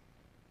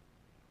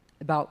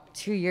about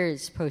 2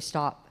 years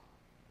post-op,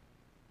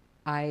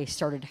 I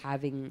started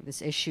having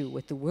this issue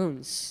with the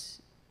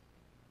wounds.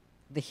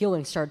 The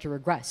healing started to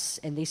regress,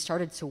 and they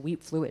started to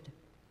weep fluid.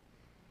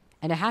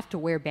 And I have to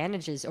wear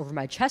bandages over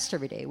my chest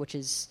every day, which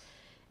is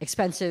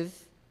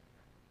expensive,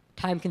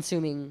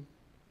 time-consuming,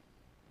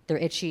 they're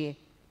itchy,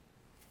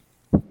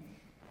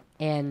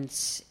 and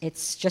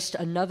it's just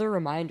another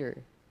reminder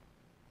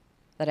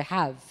that I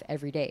have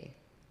every day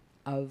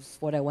of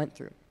what I went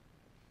through.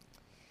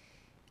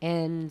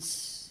 And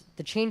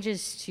the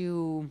changes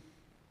to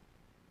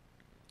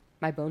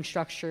my bone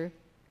structure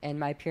and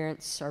my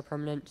appearance are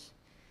permanent.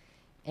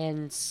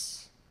 And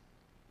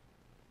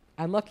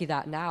I'm lucky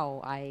that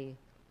now I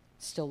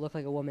still look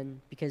like a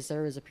woman, because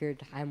there was a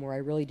period of time where I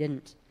really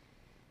didn't.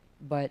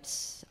 But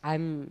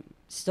I'm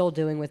still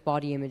dealing with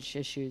body image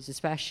issues,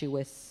 especially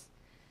with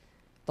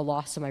the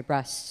loss of my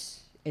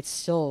breasts.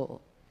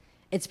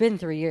 it's been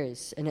 3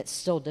 years, and it's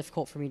still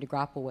difficult for me to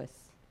grapple with.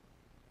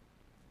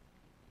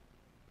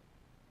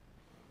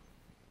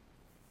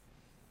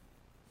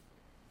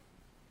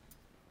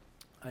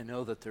 I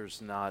know that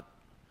there's not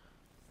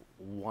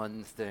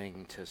one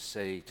thing to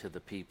say to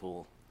the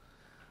people.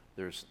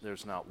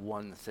 There's not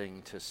one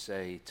thing to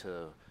say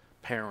to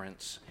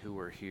parents who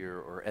are here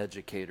or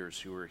educators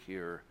who are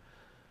here.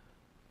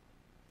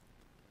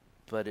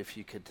 But if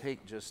you could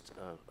take just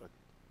a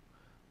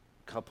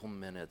couple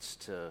minutes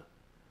to,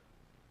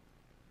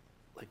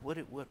 like, what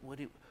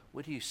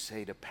do you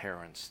say to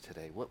parents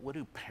today? What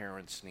do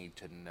parents need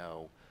to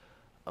know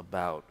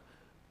about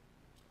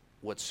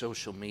what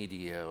social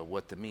media,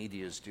 what the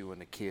media is doing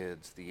to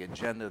kids, the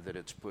agenda that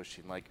it's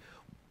pushing? Like,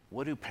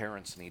 what do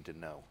parents need to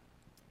know?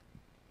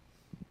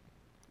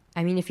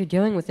 I mean, if you're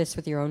dealing with this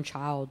with your own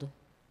child,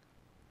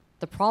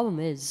 the problem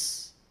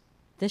is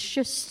this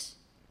just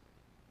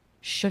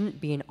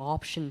shouldn't be an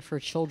option for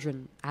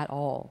children at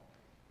all.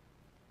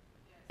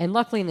 And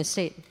luckily in the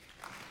state,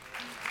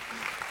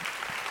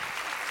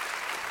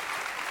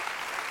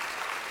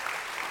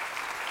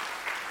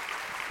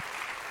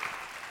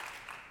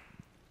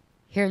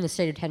 here in the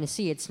state of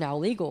Tennessee, it's now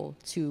legal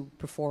to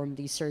perform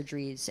these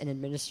surgeries and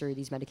administer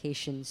these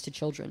medications to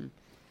children.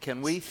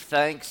 Can we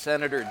thank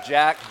Senator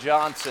Jack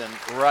Johnson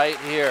right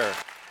here,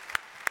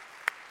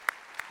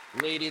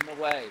 leading the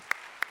way?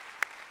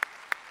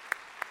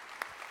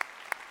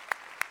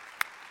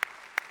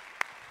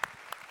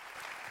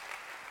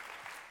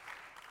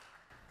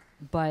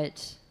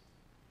 But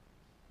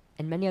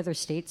in many other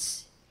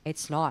states,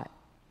 it's not.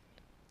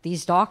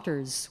 These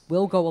doctors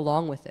will go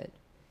along with it.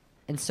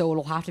 And so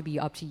it'll have to be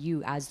up to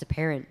you as the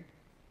parent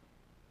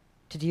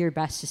to do your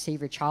best to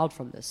save your child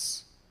from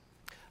this.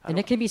 And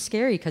it can be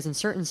scary because in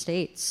certain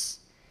states,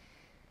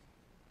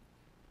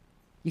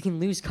 you can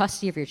lose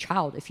custody of your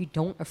child if you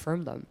don't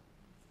affirm them.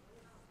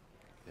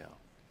 Yeah.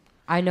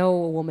 I know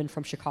a woman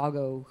from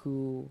Chicago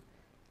who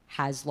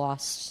has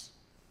lost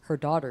her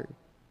daughter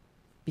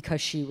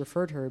because she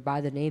referred her by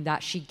the name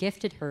that she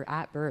gifted her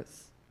at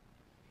birth.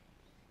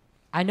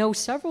 I know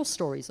several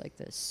stories like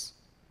this.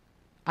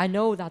 I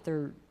know that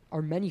there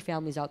are many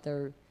families out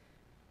there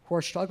who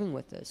are struggling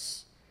with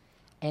this.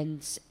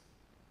 And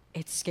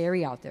it's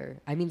scary out there.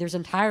 I mean, there's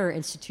entire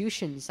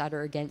institutions that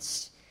are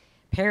against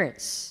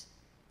parents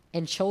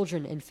and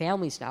children and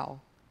families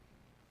now.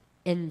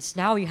 And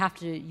now you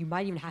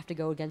might even have to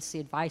go against the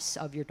advice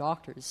of your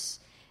doctors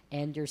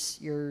and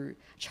your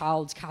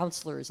child's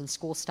counselors and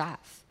school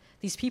staff.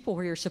 These people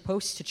who you're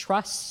supposed to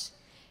trust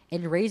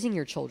in raising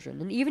your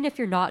children. And even if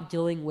you're not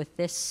dealing with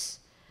this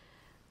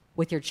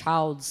with a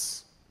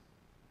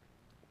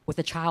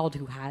child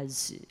who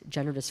has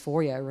gender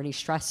dysphoria or any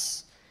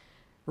stress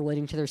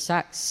relating to their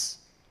sex,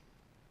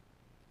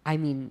 I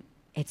mean,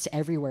 it's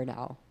everywhere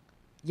now.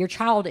 Your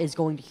child is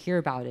going to hear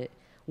about it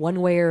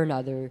one way or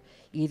another,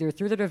 either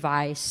through the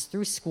device,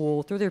 through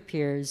school, through their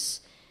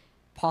peers,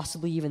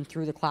 possibly even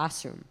through the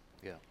classroom.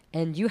 Yeah.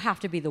 And you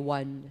have to be the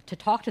one to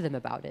talk to them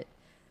about it,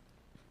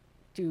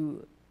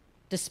 to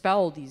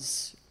dispel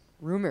these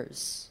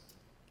rumors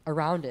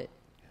around it,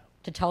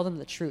 to tell them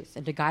the truth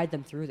and to guide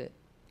them through it.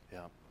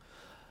 Yeah.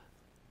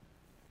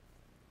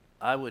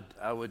 I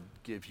would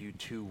give you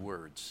 2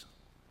 words.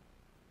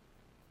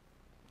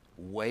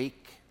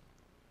 Wake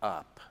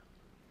up.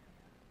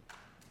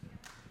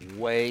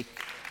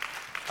 Wake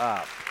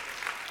up.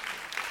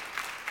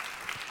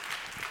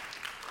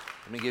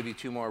 Let me give you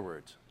 2 more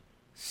words.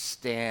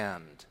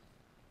 Stand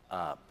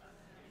up.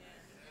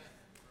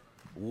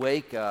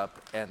 Wake up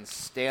and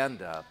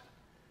stand up,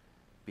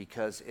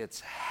 because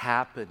it's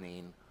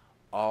happening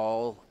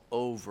all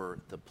over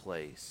the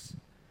place.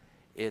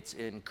 It's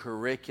in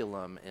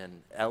curriculum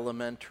in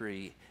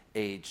elementary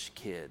age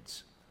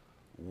kids.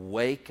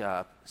 Wake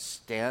up,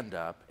 stand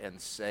up, and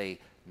say,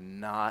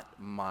 not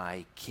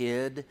my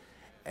kid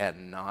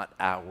and not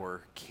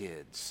our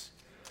kids.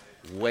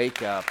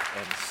 Wake up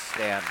and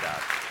stand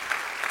up.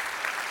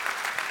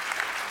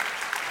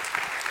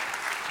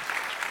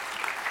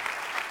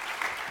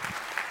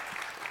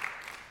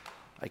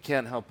 I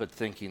can't help but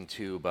thinking,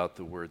 too, about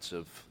the words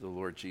of the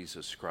Lord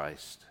Jesus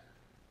Christ.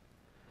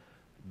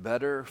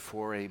 Better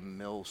for a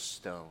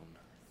millstone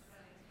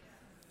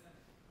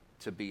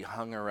to be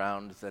hung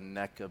around the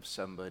neck of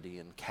somebody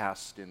and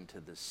cast into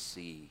the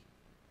sea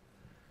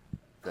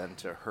than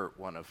to hurt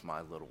one of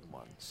my little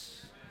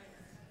ones.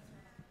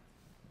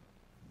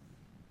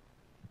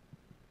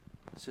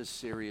 This is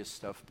serious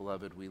stuff,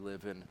 beloved. We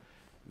live in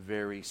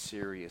very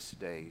serious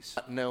days.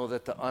 Know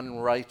that the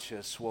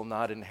unrighteous will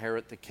not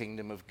inherit the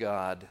kingdom of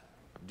God.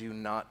 Do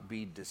not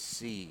be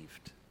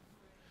deceived.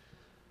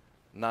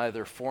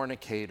 Neither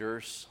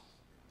fornicators,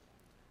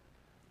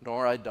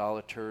 nor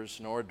idolaters,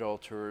 nor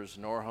adulterers,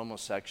 nor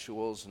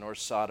homosexuals, nor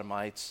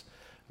sodomites,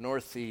 nor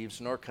thieves,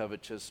 nor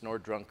covetous, nor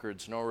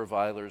drunkards, nor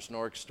revilers,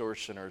 nor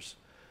extortioners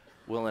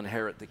will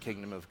inherit the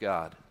kingdom of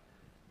God.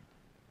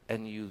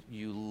 And you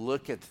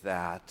look at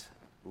that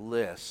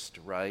list,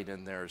 right,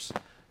 and there's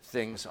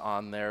things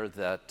on there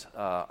that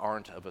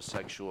aren't of a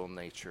sexual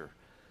nature.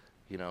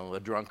 a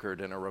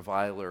drunkard and a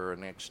reviler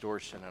and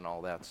extortion and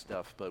all that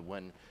stuff. But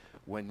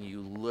when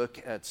you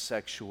look at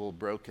sexual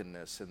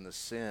brokenness and the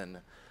sins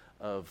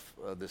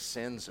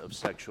of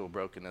sexual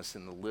brokenness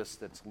in the list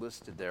that's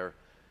listed there,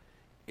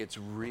 it's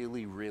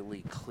really,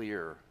 really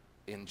clear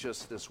in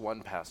just this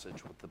one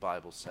passage what the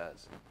Bible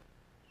says.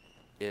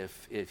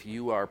 If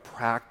you are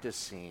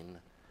practicing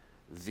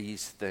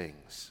these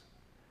things,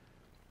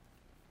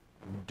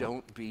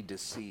 don't be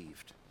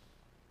deceived.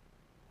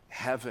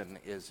 Heaven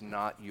is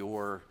not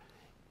your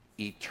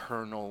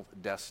eternal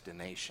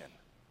destination.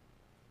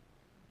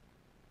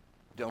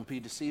 Don't be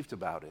deceived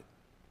about it.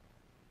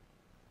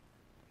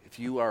 If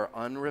you are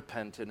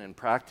unrepentant and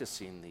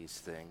practicing these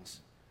things,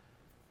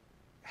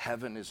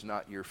 heaven is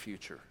not your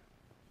future.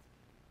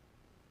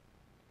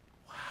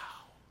 Wow.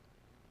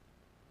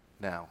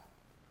 Now,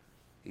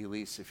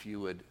 Elise, if you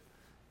would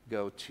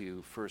go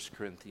to 1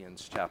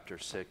 Corinthians chapter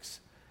 6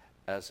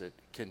 as it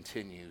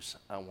continues,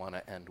 I want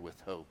to end with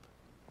hope.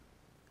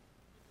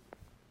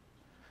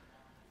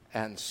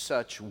 And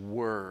such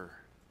were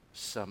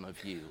some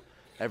of you.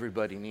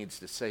 Everybody needs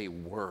to say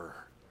were.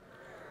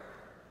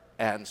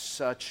 And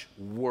such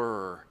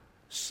were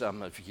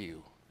some of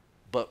you.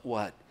 But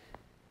what?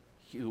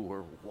 You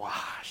were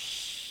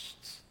washed.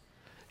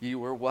 You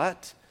were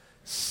what?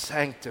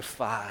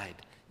 Sanctified.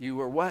 You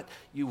were what?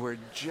 You were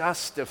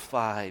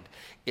justified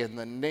in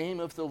the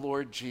name of the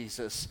Lord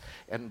Jesus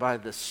and by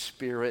the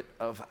Spirit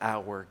of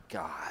our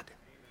God.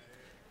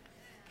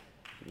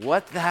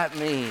 What that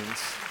means...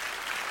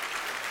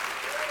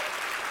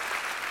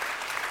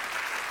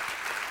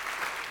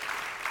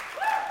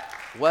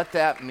 What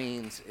that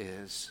means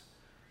is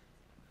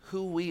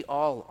who we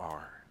all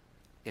are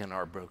in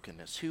our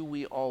brokenness, who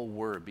we all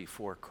were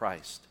before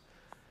Christ,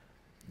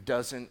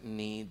 doesn't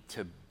need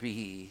to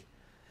be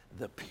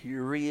the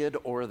period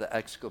or the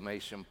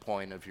exclamation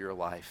point of your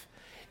life.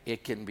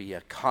 It can be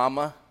a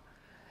comma,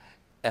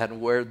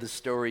 and where the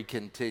story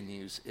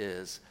continues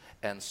is,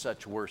 and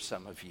such were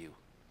some of you.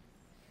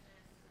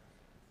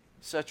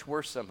 Such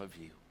were some of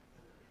you.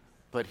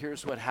 But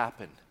here's what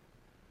happened.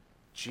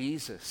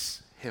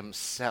 Jesus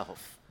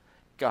himself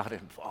got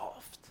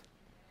involved.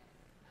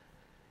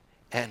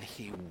 And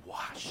he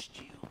washed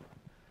you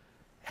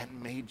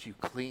and made you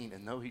clean.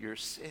 And though your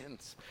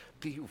sins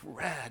be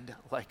red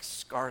like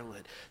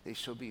scarlet, they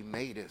shall be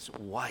made as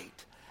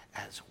white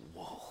as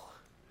wool.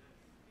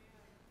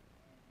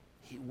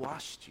 He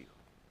washed you.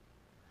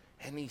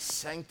 And he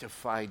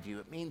sanctified you.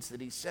 It means that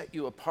he set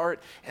you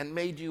apart and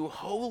made you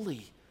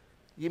holy.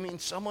 You mean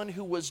someone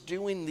who was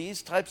doing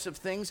these types of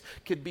things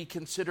could be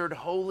considered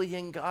holy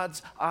in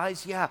God's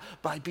eyes? Yeah,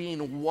 by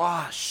being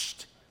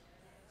washed,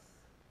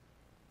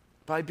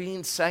 by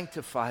being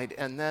sanctified,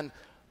 and then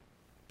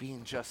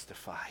being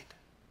justified.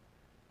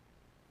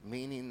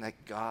 Meaning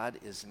that God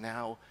is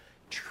now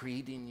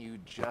treating you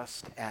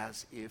just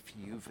as if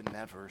you've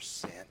never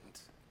sinned.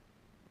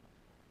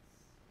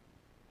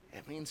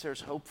 It means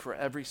there's hope for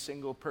every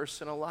single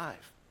person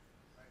alive.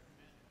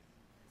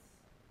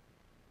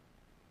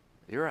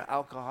 You're an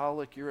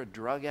alcoholic, you're a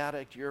drug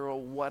addict, you're a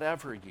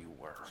whatever you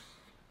were.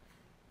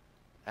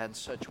 And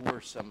such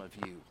were some of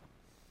you.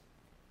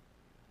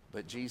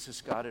 But Jesus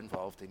got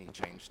involved and he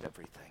changed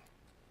everything.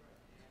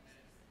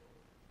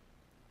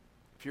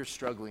 If you're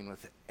struggling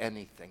with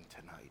anything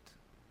tonight,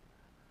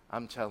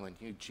 I'm telling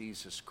you,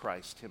 Jesus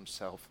Christ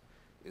himself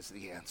is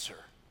the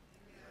answer.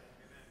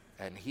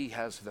 And he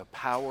has the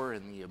power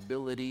and the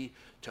ability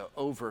to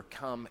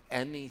overcome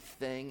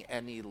anything,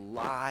 any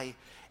lie,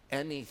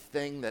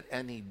 anything that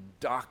any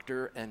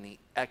doctor, any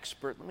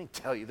expert, let me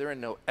tell you, there ain't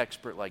no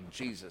expert like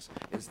Jesus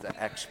is the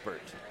expert.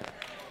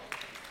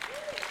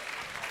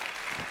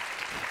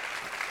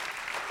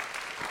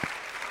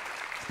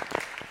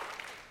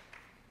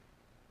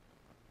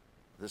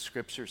 The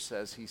scripture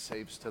says he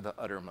saves to the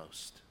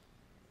uttermost.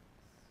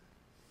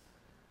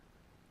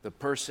 The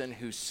person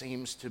who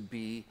seems to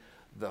be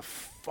the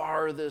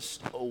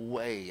farthest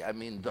away, I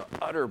mean the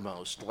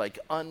uttermost, like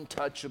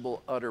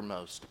untouchable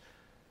uttermost,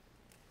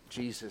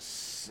 Jesus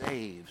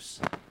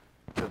saves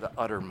to the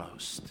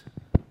uttermost.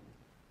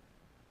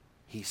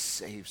 He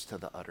saves to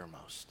the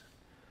uttermost.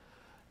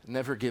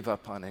 Never give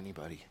up on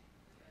anybody.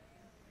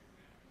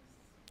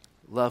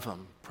 Love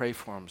them, pray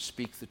for them,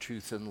 speak the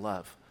truth in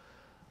love.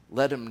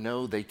 Let them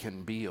know they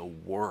can be a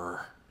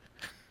were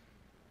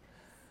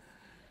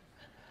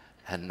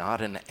and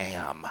not an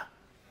am.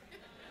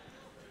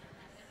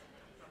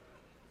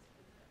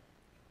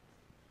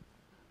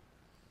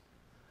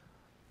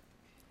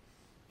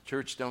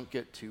 Church, don't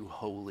get too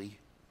holy.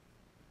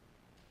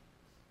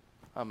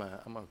 I'm going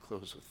to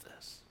close with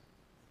this.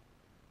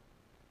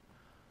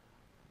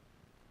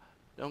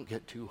 Don't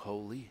get too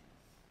holy.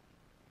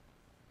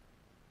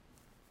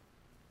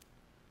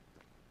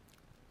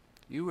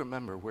 You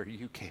remember where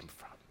you came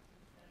from.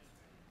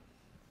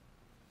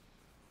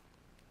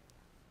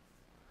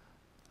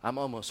 I'm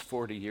almost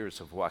 40 years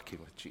of walking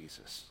with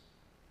Jesus.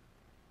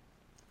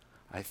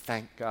 I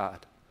thank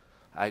God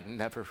I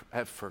never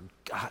have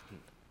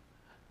forgotten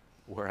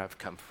where I've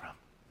come from.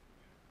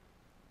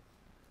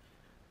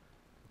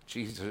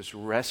 Jesus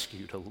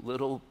rescued a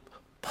little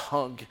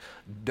punk,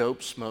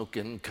 dope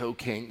smoking,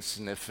 cocaine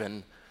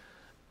sniffing,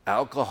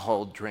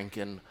 alcohol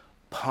drinking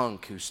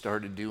punk who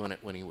started doing it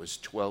when he was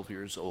 12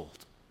 years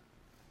old.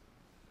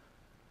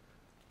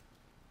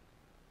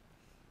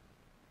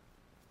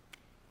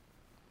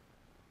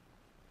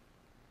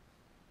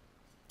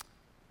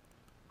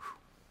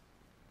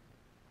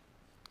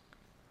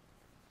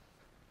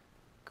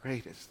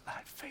 Great is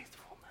thy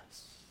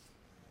faithfulness,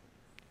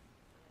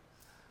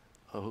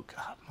 O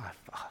God, my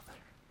Father.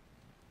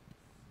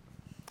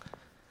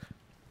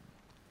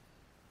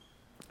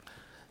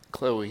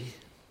 Chloe,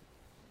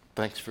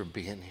 thanks for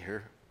being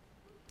here,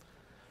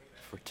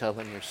 for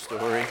telling your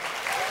story.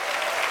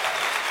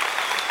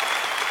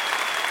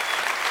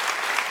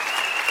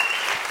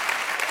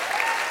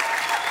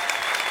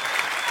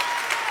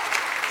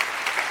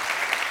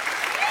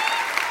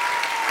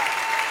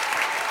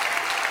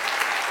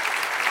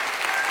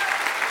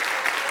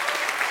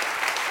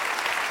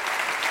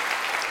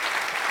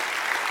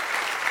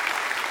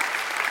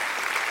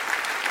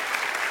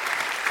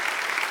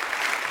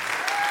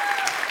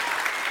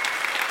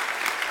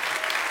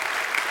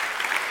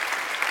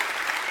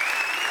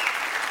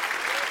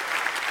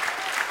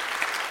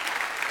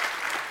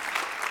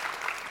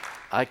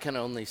 I can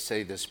only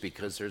say this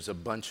because there's a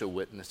bunch of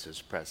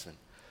witnesses present.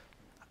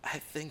 I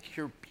think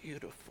you're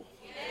beautiful.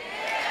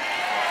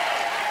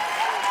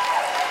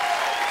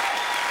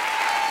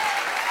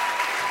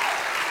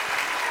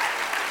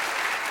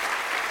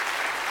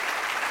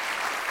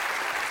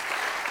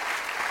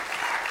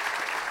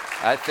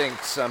 I think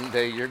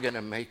someday you're going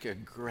to make a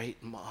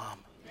great mom.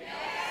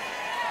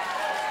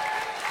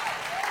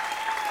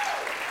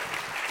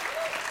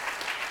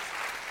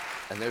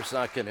 And there's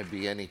not going to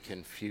be any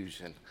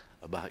confusion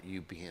about you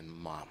being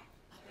mom.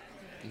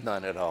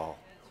 None at all.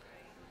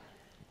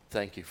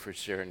 Thank you for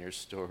sharing your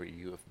story.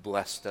 You have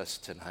blessed us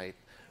tonight.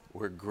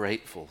 We're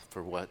grateful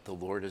for what the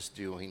Lord is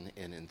doing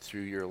in and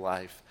through your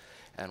life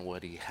and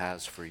what he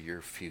has for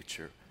your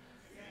future.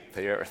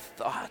 They are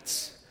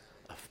thoughts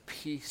of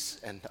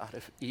peace and not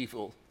of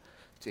evil,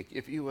 to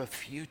give you a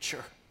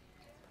future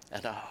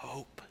and a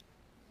hope.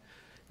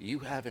 You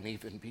haven't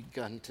even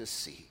begun to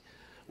see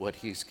what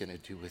he's going to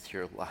do with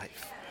your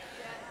life.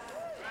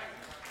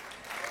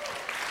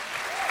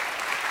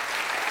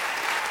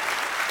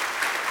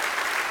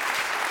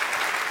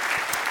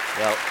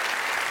 Well,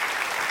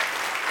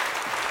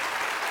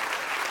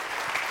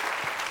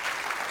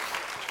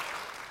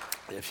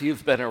 if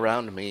you've been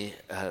around me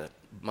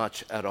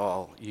much at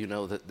all, you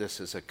know that this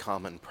is a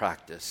common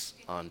practice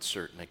on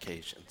certain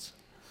occasions.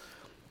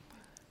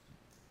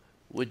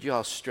 Would you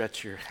all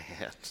stretch your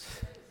hands?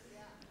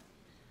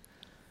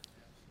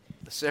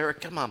 Sarah,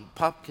 come on,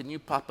 can you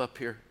pop up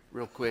here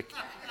real quick?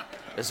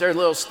 Is there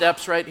little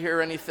steps right here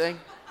or anything?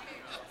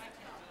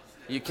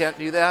 You can't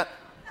do that?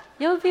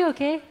 You'll be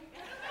okay.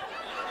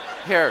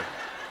 Here,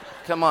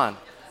 come on.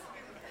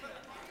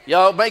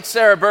 Y'all make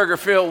Sarah Berger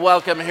feel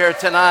welcome here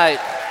tonight.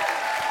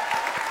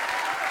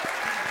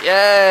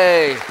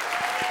 Yay.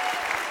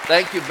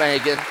 Thank you,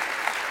 Megan.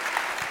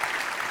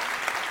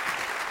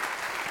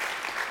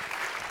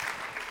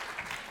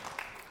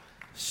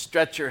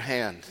 Stretch your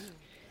hand.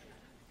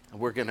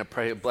 We're going to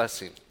pray a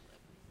blessing.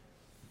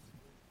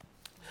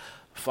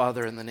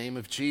 Father, in the name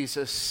of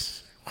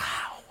Jesus,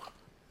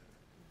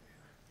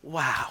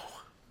 wow.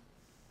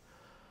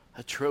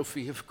 A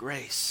trophy of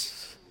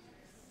grace.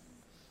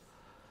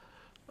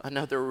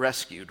 Another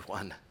rescued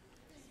one.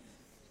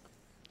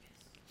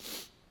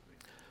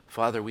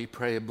 Father, we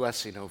pray a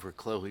blessing over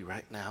Chloe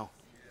right now.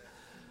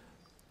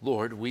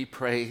 Lord, we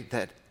pray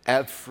that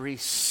every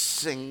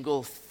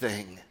single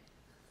thing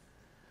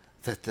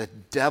that the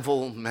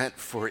devil meant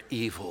for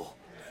evil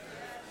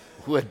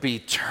would be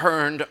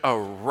turned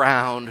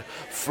around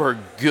for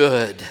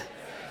good.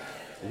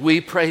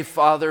 We pray,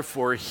 Father,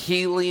 for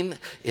healing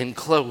in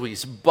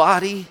Chloe's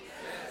body,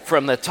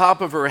 from the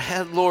top of her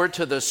head, Lord,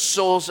 to the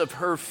soles of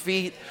her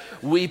feet.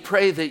 We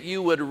pray that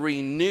you would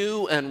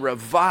renew and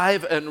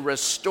revive and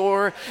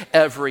restore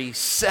every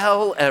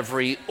cell,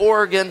 every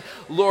organ.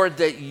 Lord,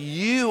 that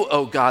you,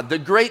 oh God, the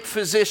great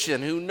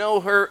physician who know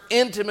her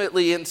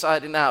intimately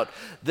inside and out,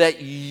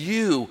 that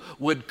you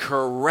would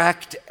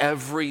correct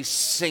every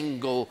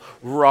single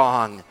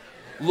wrong.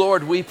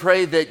 Lord, we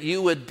pray that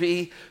you would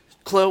be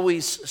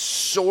Chloe's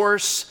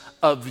source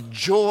of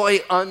joy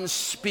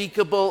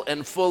unspeakable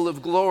and full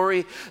of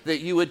glory, that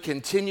you would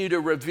continue to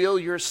reveal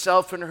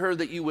yourself in her,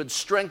 that you would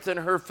strengthen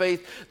her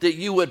faith, that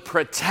you would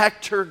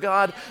protect her,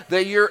 God,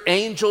 that your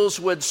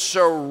angels would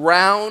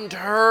surround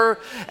her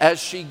as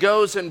she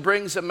goes and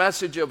brings a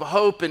message of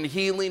hope and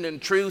healing and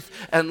truth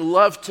and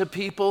love to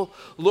people.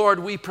 Lord,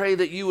 we pray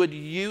that you would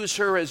use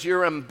her as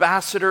your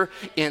ambassador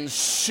in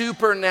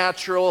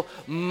supernatural,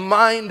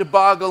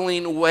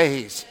 mind-boggling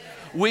ways.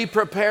 We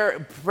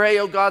pray,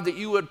 oh God, that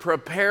you would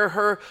prepare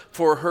her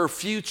for her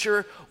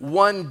future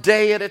one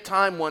day at a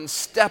time, one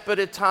step at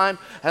a time.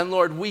 And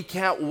Lord, we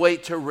can't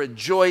wait to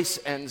rejoice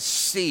and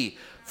see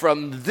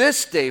from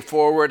this day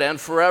forward and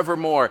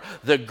forevermore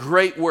the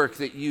great work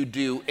that you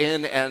do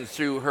in and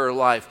through her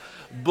life.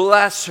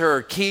 Bless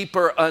her, keep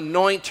her,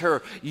 anoint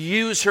her,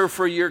 use her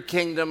for your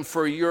kingdom,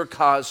 for your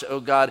cause, oh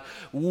God.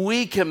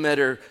 We commit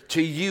her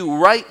to you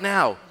right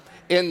now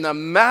in the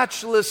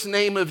matchless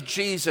name of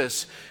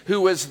Jesus,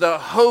 who is the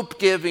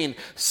hope-giving,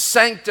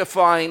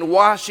 sanctifying,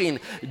 washing,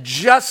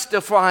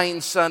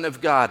 justifying Son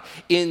of God.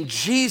 In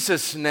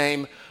Jesus'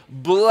 name,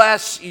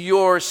 bless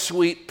your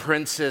sweet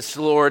princess,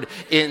 Lord,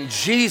 in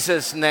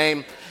Jesus'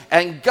 name.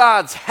 And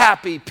God's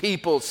happy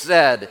people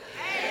said,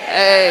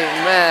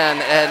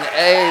 amen and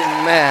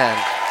amen.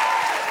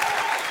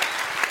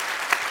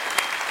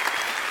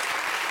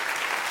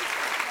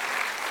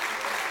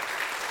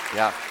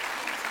 Yeah.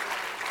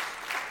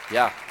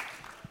 Yeah.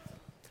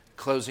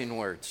 Closing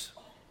words.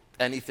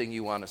 Anything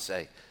you want to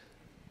say.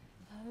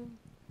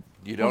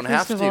 You don't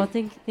have to. First of all,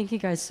 thank you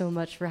guys so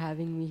much for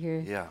having me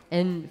here. Yeah.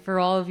 And for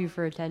all of you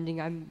for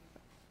attending.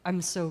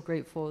 I'm so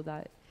grateful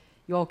that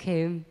you all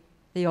came.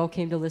 That you all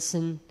came to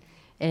listen,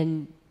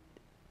 and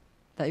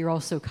that you're all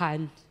so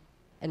kind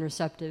and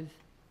receptive.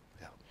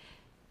 Yeah.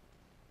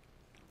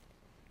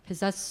 Because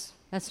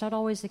that's not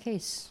always the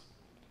case.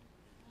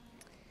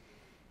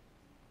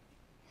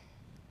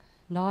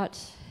 Not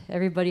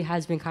everybody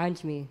has been kind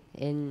to me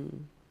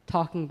in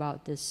talking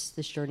about this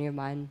journey of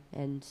mine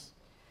and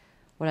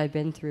what I've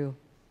been through.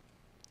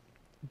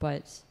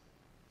 But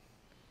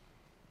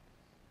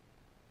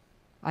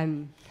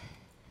I'm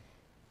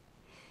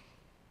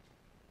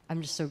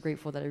just so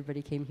grateful that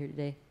everybody came here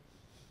today.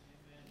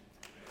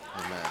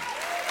 Amen.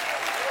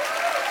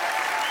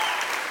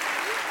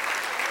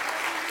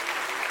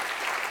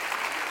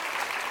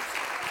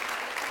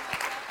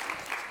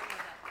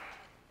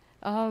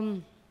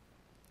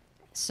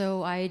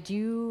 So I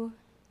do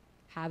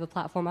have a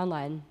platform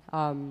online.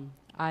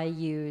 I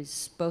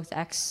use both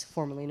X,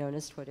 formerly known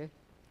as Twitter.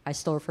 I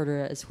still refer to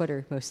it as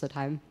Twitter most of the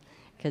time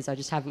because I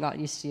just haven't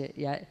gotten used to it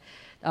yet.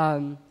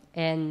 And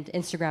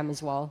Instagram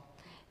as well.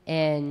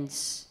 And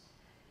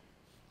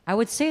I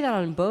would say that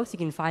on both you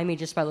can find me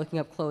just by looking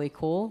up Chloe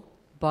Cole,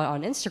 but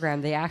on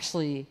Instagram they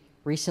actually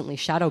recently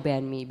shadow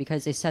banned me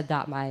because they said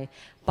that my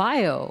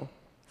bio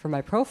for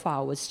my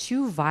profile was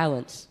too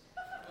violent.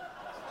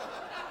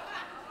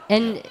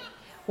 And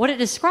what it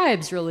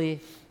describes really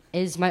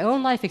is my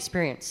own life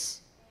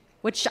experience,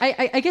 which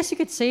I guess you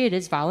could say it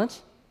is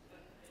violent,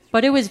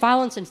 but it was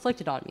violence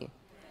inflicted on me.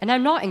 And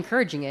I'm not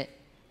encouraging it.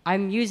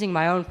 I'm using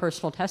my own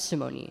personal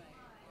testimony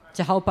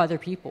to help other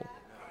people.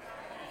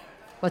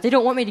 But they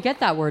don't want me to get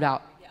that word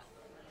out.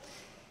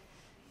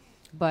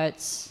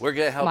 But we're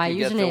going to help you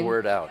get the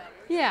word out.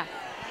 Yeah.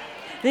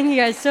 Thank you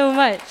guys so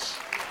much.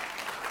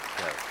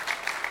 Okay.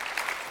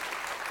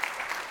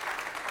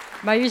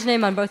 My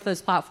username on both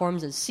those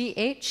platforms is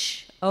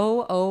CHOOOCOLE,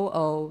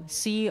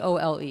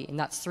 and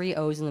that's 3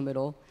 O's in the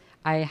middle.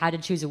 I had to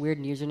choose a weird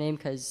username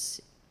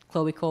because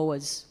Chloe Cole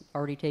was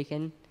already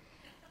taken.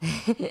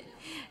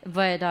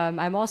 But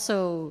I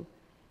also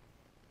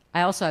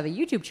have a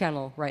YouTube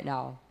channel right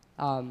now,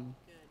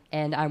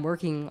 and I'm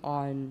working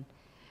on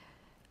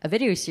a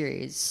video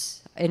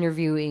series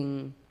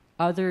interviewing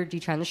other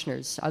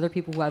detransitioners, other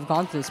people who have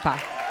gone through this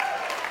path.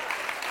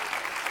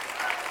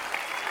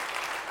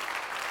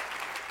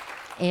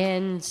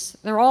 And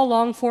they're all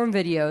long-form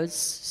videos,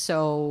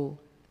 so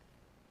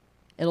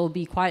it'll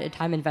be quite a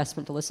time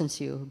investment to listen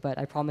to, but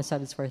I promise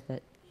that it's worth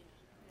it.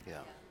 Yeah.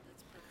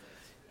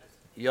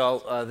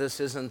 Y'all, this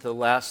isn't the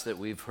last that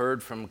we've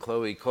heard from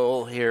Chloe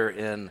Cole here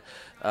in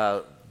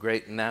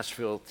great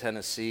Nashville,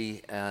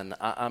 Tennessee, and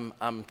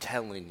I'm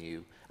telling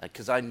you,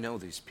 because I know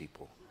these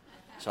people,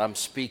 so I'm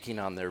speaking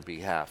on their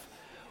behalf.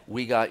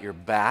 We got your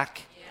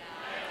back.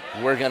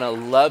 We're going to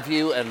love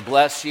you and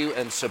bless you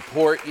and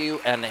support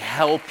you and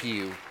help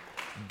you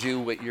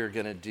do what you're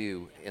going to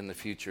do in the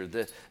future.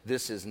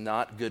 This is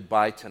not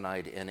goodbye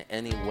tonight in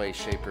any way,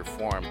 shape, or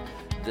form.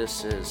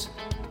 This is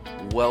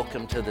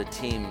welcome to the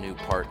team, new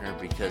partner,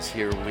 because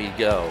here we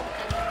go.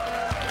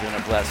 I'm going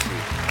to bless you.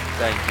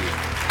 Thank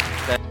you.